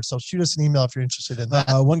future. So shoot us an email if you're interested in that.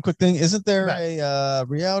 One quick thing. Isn't there a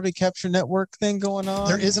reality capture network thing going on?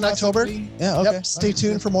 There is in October. Yeah. Okay. Yep. Stay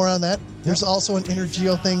tuned for more on that. There's also an Inner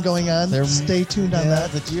Geo thing going on. Stay tuned on that.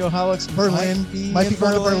 The Geoholics Berlin might be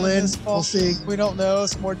going to Berlin. We'll see. We don't know.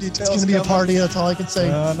 Some more details. It's going to be a party. That's all I can say.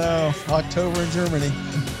 Oh no. October in Germany.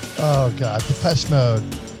 Oh God. Depeche Mode.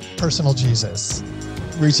 Personal Jesus.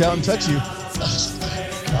 Reach out and touch you.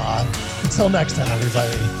 God. Until next time,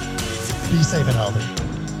 everybody. Be safe and healthy.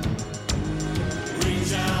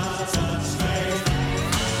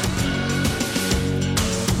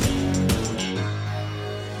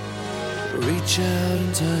 Reach out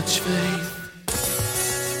and touch faith.